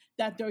services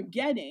that they're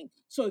getting.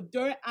 So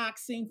they're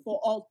asking for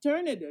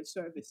alternative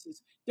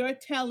services. They're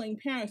telling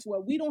parents,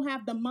 well, we don't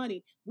have the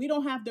money, we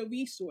don't have the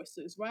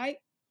resources, right?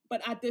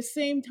 But at the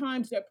same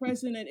time, their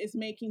president is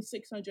making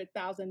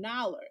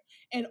 $600,000,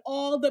 and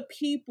all the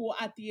people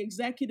at the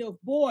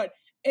executive board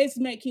is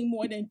making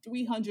more than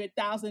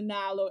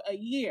 $300,000 a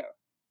year.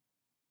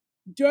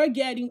 They're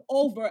getting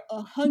over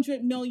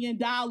 $100 million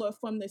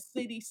from the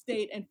city,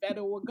 state, and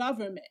federal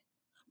government.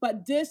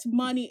 But this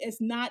money is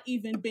not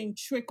even being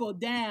trickled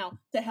down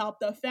to help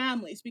the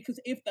families, because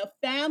if the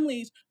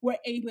families were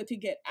able to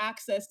get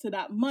access to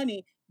that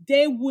money,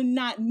 they would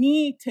not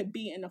need to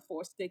be in a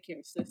foster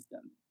care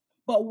system.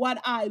 But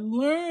what I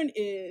learned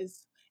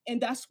is,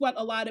 and that's what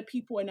a lot of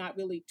people are not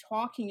really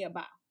talking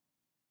about,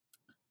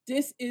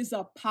 this is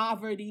a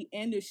poverty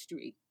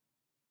industry.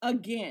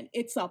 Again,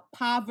 it's a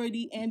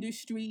poverty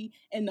industry,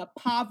 and the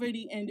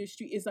poverty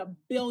industry is a $1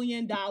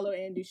 billion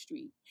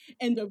industry.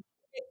 And the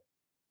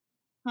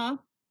huh?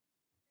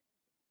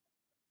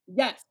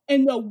 Yes.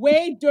 And the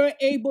way they're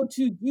able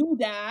to do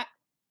that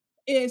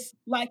is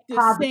like the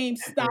Poverty same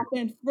stop pimpers.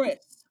 and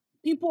frisk.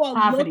 People are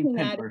Poverty looking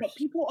at it, but pimpers.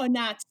 people are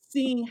not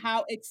seeing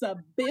how it's a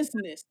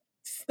business.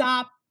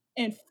 Stop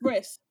and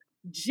frisk,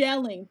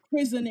 jailing,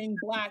 prisoning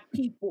Black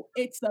people.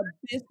 It's a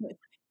business.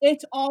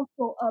 It's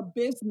also a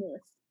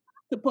business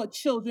to put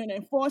children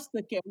in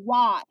foster care.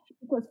 Why?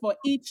 Because for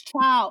each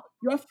child,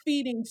 you're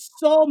feeding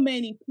so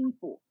many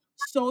people,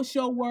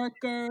 social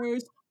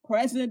workers,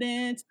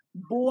 presidents,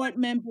 board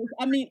members.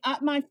 I mean,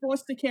 at my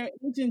foster care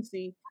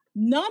agency,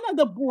 none of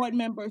the board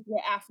members were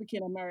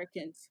African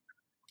Americans.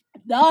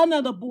 None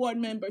of the board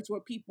members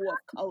were people of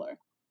color.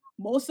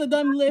 Most of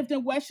them lived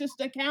in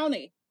Westchester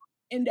County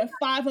in their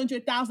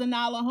 $500,000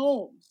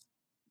 homes,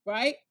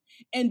 right?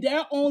 And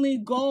their only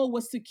goal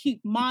was to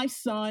keep my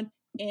son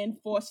in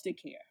foster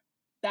care.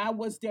 That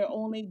was their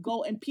only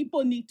goal. And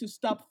people need to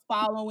stop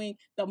following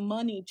the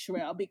money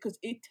trail, because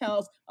it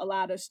tells a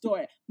lot of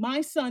story.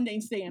 My son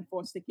didn't stay in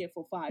foster care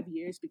for 5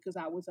 years because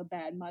I was a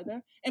bad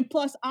mother. And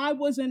plus, I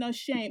wasn't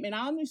ashamed. And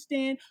I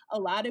understand a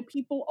lot of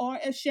people are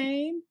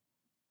ashamed.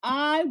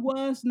 I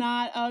was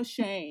not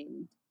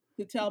ashamed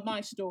to tell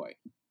my story.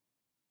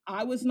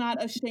 I was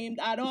not ashamed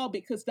at all,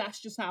 because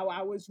that's just how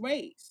I was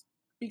raised.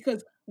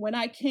 Because when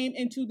I came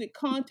into the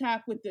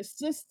contact with the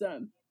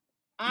system,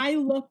 I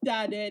looked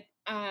at it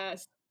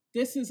as,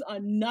 this is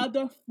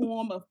another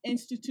form of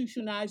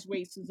institutionalized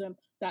racism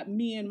that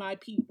me and my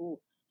people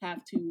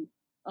have to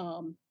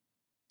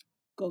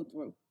go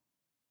through.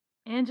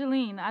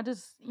 Angeline, I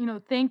just,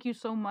 thank you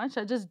so much.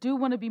 I just do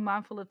want to be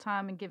mindful of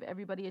time and give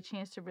everybody a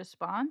chance to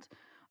respond.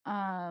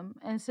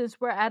 And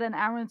since we're at an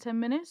hour and 10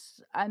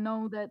 minutes, I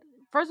know that,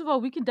 first of all,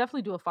 we can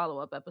definitely do a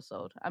follow-up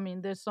episode. I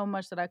mean, there's so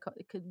much that I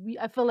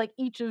feel like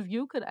each of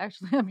you could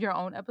actually have your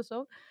own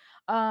episode.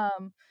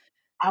 Um,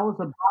 I was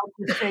about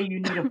to say you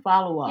need a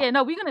follow up. yeah,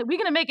 no, we're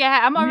gonna make it.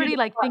 I'm You need already a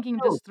like part thinking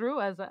two. this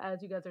through as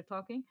you guys are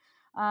talking.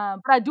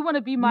 But I do want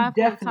to be You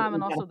mindful of time, definitely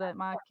and got a also that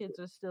my kids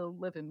are still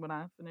living when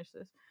I finish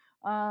this.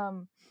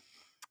 Um,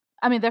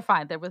 I mean, they're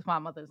fine. They're with my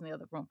mothers in the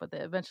other room, but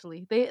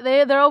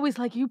they're always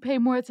like, you pay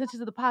more attention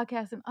to the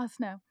podcast than us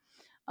now.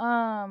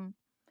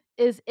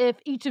 Is if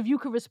each of you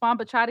could respond,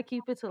 but try to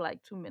keep it to like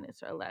 2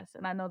 minutes or less.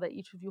 And I know that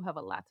each of you have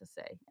a lot to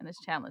say, and it's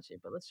challenging,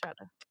 but let's try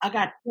to. I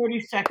got 30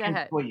 Go seconds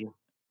ahead. for you.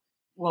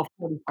 Well,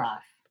 45.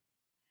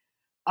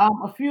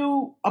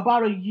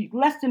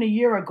 Less than a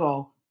year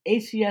ago,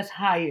 ACS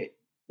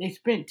they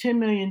spent $10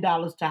 million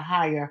to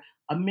hire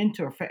a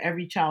mentor for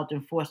every child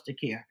in foster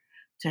care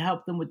to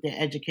help them with their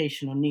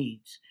educational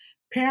needs.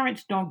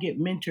 Parents don't get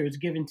mentors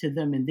given to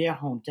them in their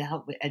home to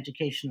help with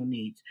educational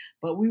needs,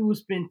 but we will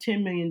spend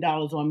 $10 million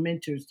on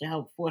mentors to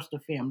help foster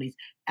families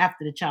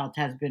after the child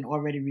has been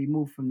already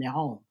removed from their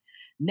home.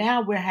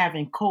 Now we're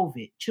having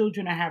COVID.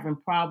 Children are having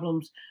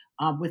problems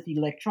with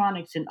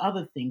electronics and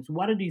other things.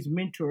 What are these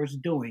mentors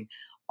doing?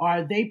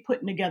 Are they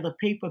putting together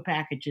paper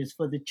packages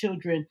for the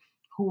children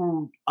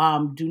who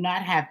do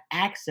not have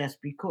access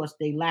because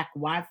they lack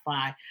Wi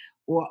Fi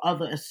or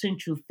other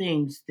essential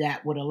things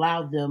that would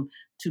allow them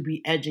to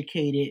be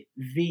educated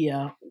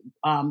via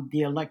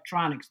the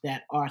electronics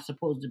that are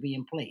supposed to be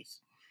in place?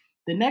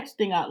 The next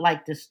thing I'd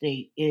like to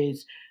state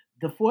is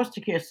the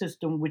foster care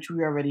system, which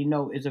we already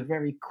know is a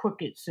very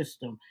crooked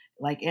system.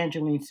 Like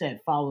Angeline said,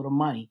 follow the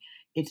money.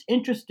 It's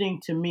interesting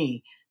to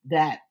me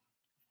that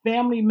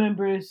family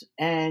members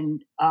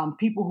and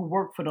people who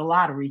work for the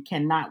lottery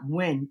cannot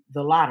win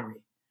the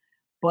lottery.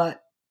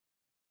 But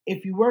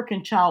if you work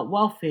in child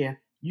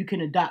welfare, you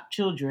can adopt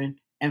children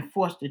and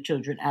foster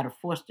children out of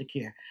foster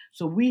care.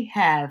 So we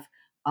have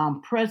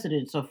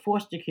presidents of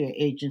foster care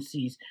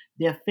agencies,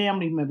 their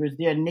family members,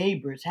 their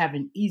neighbors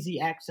having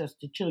easy access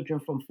to children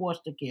from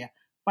foster care,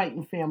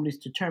 fighting families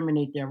to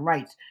terminate their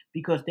rights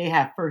because they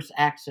have first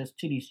access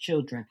to these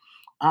children.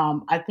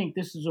 I think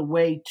this is a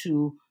way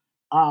to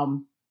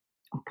um,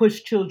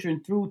 push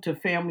children through to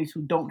families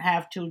who don't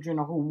have children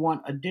or who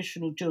want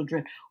additional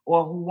children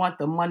or who want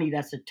the money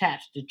that's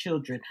attached to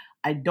children.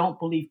 I don't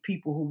believe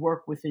people who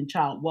work within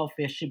child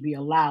welfare should be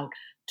allowed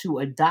to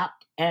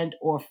adopt and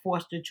or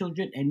foster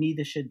children, and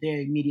neither should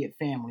their immediate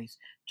families,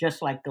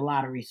 just like the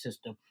lottery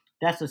system.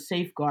 That's a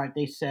safeguard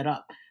they set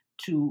up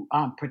to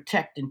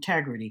protect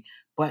integrity.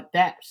 But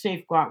that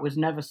safeguard was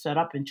never set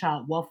up in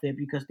child welfare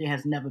because there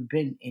has never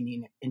been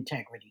any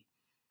integrity.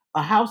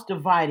 A house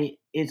divided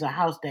is a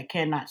house that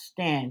cannot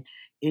stand,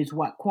 is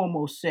what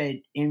Cuomo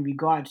said in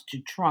regards to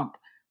Trump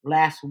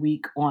last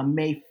week on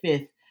May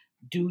 5th,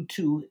 due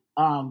to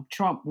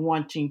Trump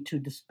wanting to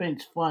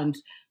dispense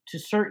funds to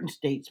certain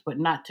states, but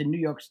not to New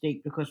York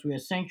State because we're a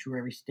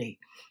sanctuary state.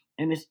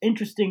 And it's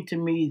interesting to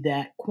me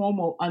that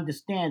Cuomo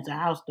understands a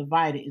house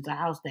divided is a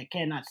house that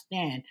cannot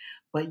stand,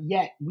 but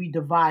yet we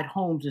divide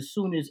homes as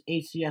soon as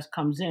ACS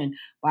comes in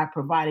by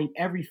providing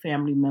every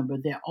family member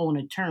their own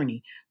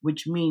attorney,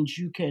 which means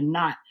you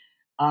cannot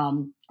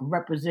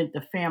represent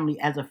the family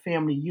as a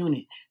family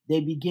unit.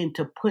 They begin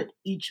to put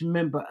each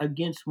member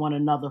against one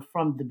another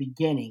from the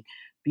beginning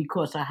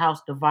because a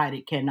house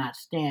divided cannot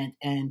stand.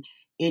 And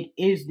it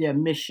is their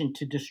mission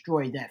to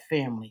destroy that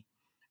family.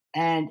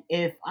 And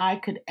if I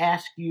could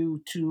ask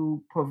you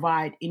to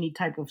provide any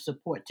type of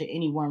support to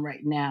anyone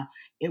right now,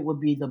 it would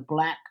be the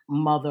Black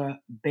Mother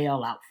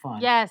Bailout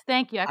Fund. Yes,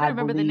 thank you. I I couldn't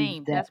remember the believe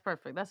name. that, That's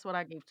perfect. That's what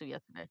I gave to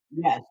yesterday.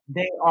 yes,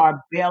 they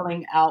are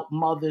bailing out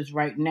mothers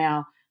right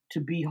now to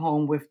be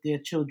home with their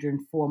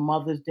children for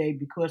Mother's Day.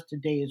 Because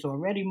today is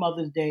already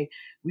Mother's Day,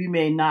 we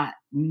may not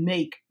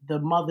make the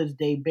Mother's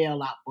Day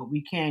bailout, but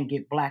we can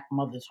get Black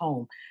mothers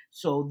home.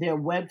 So their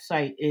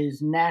website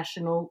is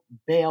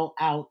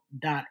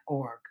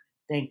nationalbailout.org.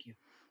 Thank you.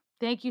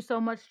 Thank you so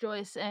much,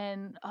 Joyce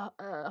and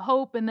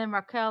Hope, and then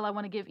Raquel. I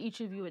want to give each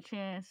of you a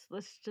chance.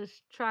 Let's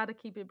just try to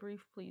keep it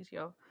brief, please,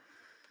 yo.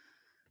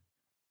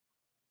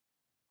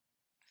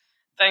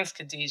 Thanks,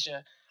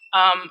 Khadijah.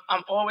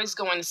 I'm always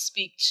going to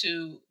speak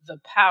to the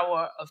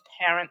power of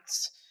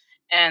parents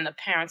and the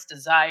parents'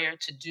 desire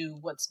to do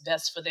what's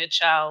best for their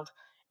child,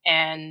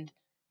 and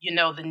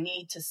the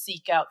need to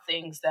seek out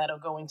things that are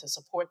going to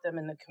support them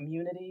in the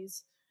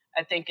communities.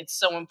 I think it's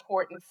so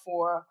important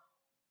for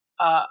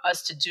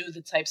us to do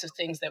the types of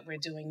things that we're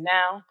doing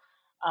now.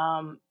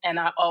 And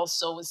I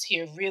also was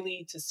here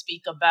really to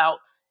speak about,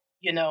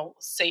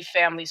 safe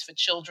families for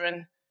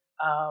children,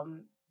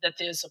 that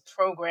there's a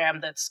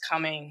program that's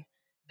coming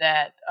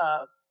that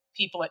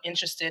people are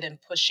interested in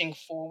pushing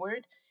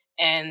forward.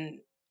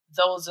 And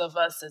those of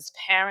us as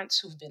parents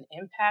who've been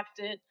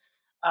impacted,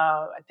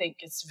 I think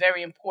it's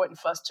very important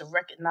for us to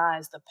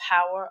recognize the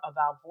power of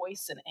our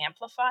voice and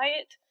amplify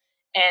it,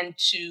 and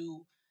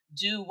to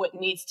do what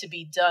needs to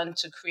be done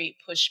to create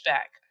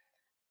pushback.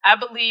 I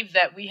believe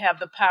that we have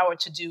the power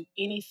to do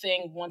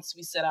anything once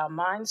we set our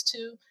minds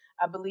to.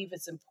 I believe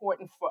it's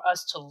important for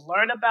us to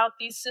learn about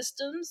these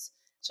systems,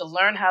 to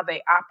learn how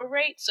they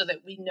operate so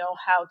that we know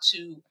how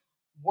to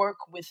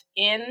work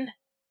within,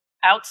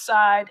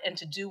 outside, and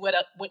to do what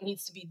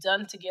needs to be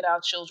done to get our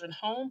children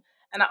home.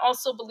 And I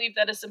also believe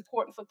that it's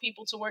important for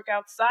people to work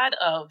outside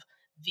of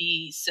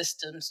the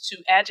systems,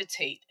 to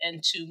agitate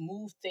and to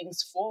move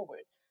things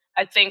forward.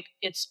 I think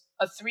it's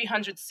a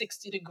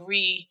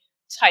 360-degree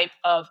type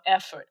of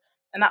effort.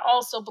 And I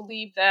also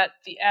believe that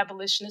the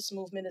abolitionist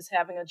movement is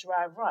having a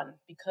dry run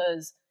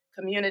because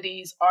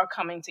communities are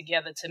coming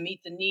together to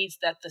meet the needs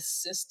that the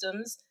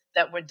systems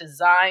that were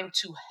designed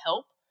to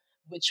help,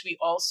 which we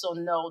also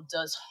know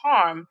does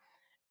harm,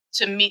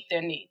 to meet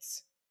their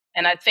needs.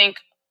 And I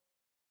think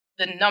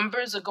the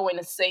numbers are going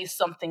to say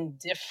something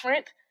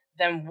different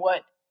than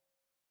what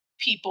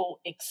people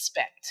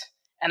expect.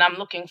 And I'm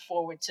looking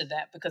forward to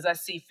that because I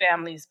see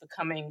families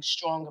becoming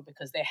stronger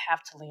because they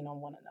have to lean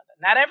on one another.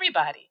 Not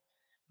everybody,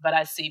 but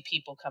I see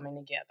people coming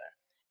together.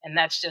 And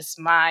that's just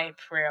my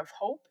prayer of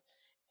hope.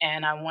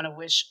 And I want to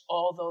wish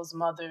all those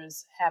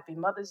mothers happy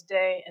Mother's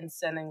Day and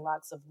sending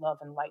lots of love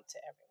and light to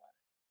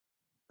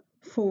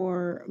everyone.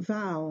 For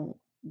VOW,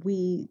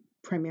 we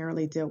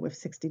primarily deal with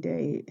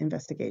 60-day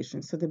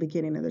investigations, so the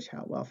beginning of the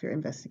child welfare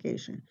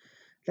investigation.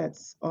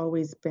 That's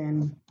always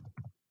been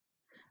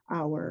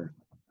our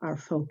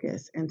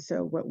focus. And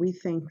so what we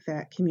think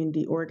that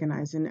community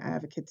organizing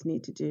advocates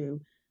need to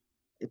do,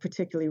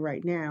 particularly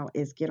right now,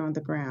 is get on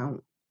the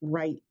ground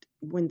right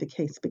when the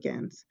case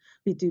begins.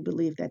 We do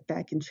believe that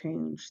that can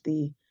change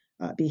the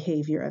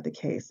behavior of the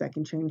case, that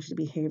can change the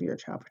behavior of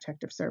Child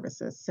Protective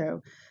Services.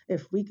 So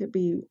if we could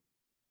be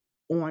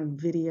on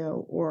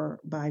video or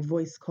by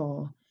voice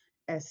call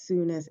as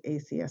soon as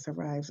ACS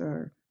arrives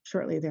or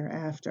shortly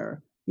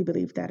thereafter, we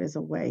believe that is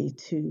a way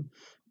to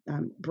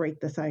break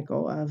the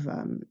cycle of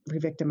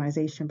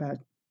revictimization by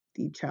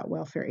the child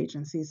welfare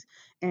agencies.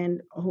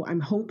 And I'm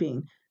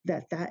hoping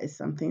that that is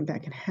something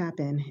that can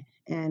happen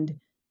and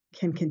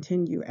can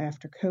continue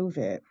after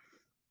COVID.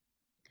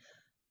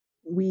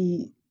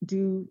 We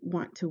do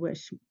want to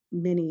wish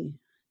many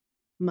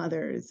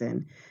mothers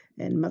and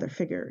mother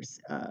figures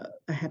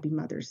a happy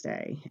Mother's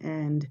Day.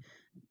 And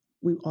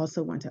we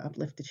also want to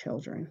uplift the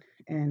children.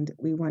 And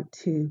we want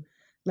to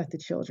let the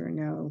children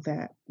know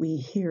that we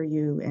hear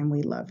you and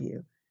we love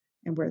you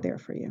and we're there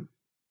for you.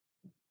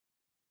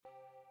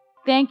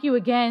 Thank you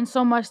again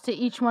so much to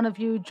each one of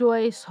you,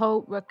 Joyce,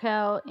 Hope,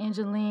 Raquel,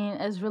 Angeline.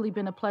 It's really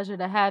been a pleasure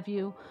to have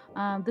you.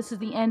 This is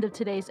the end of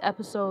today's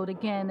episode.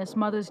 Again, it's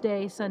Mother's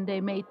Day,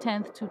 Sunday, May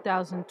 10th,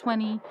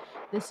 2020.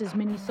 This is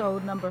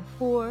Minisode number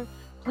 4.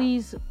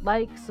 Please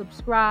like,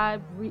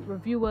 subscribe,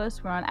 review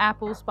us. We're on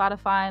Apple,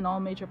 Spotify, and all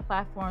major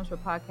platforms where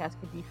podcasts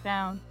can be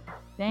found.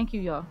 Thank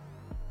you, y'all.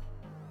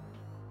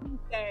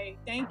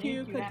 Thank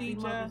you,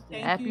 Khadija.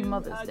 Happy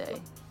Mother's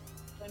Day.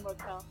 And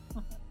Raquel.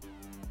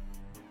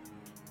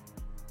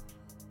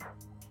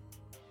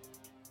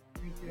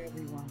 Thank you,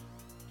 everyone.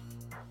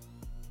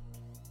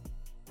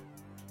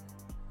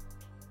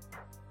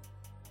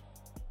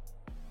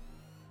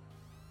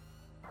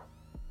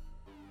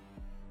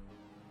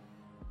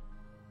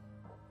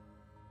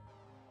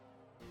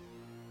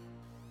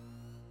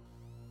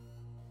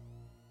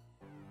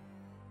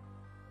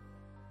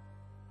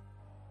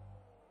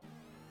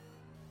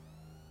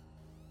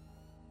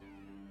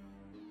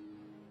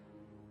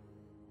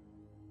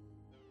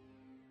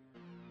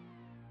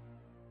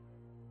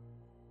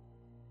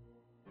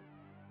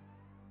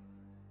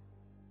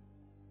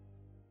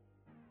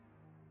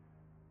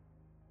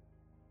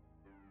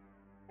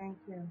 Thank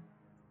you.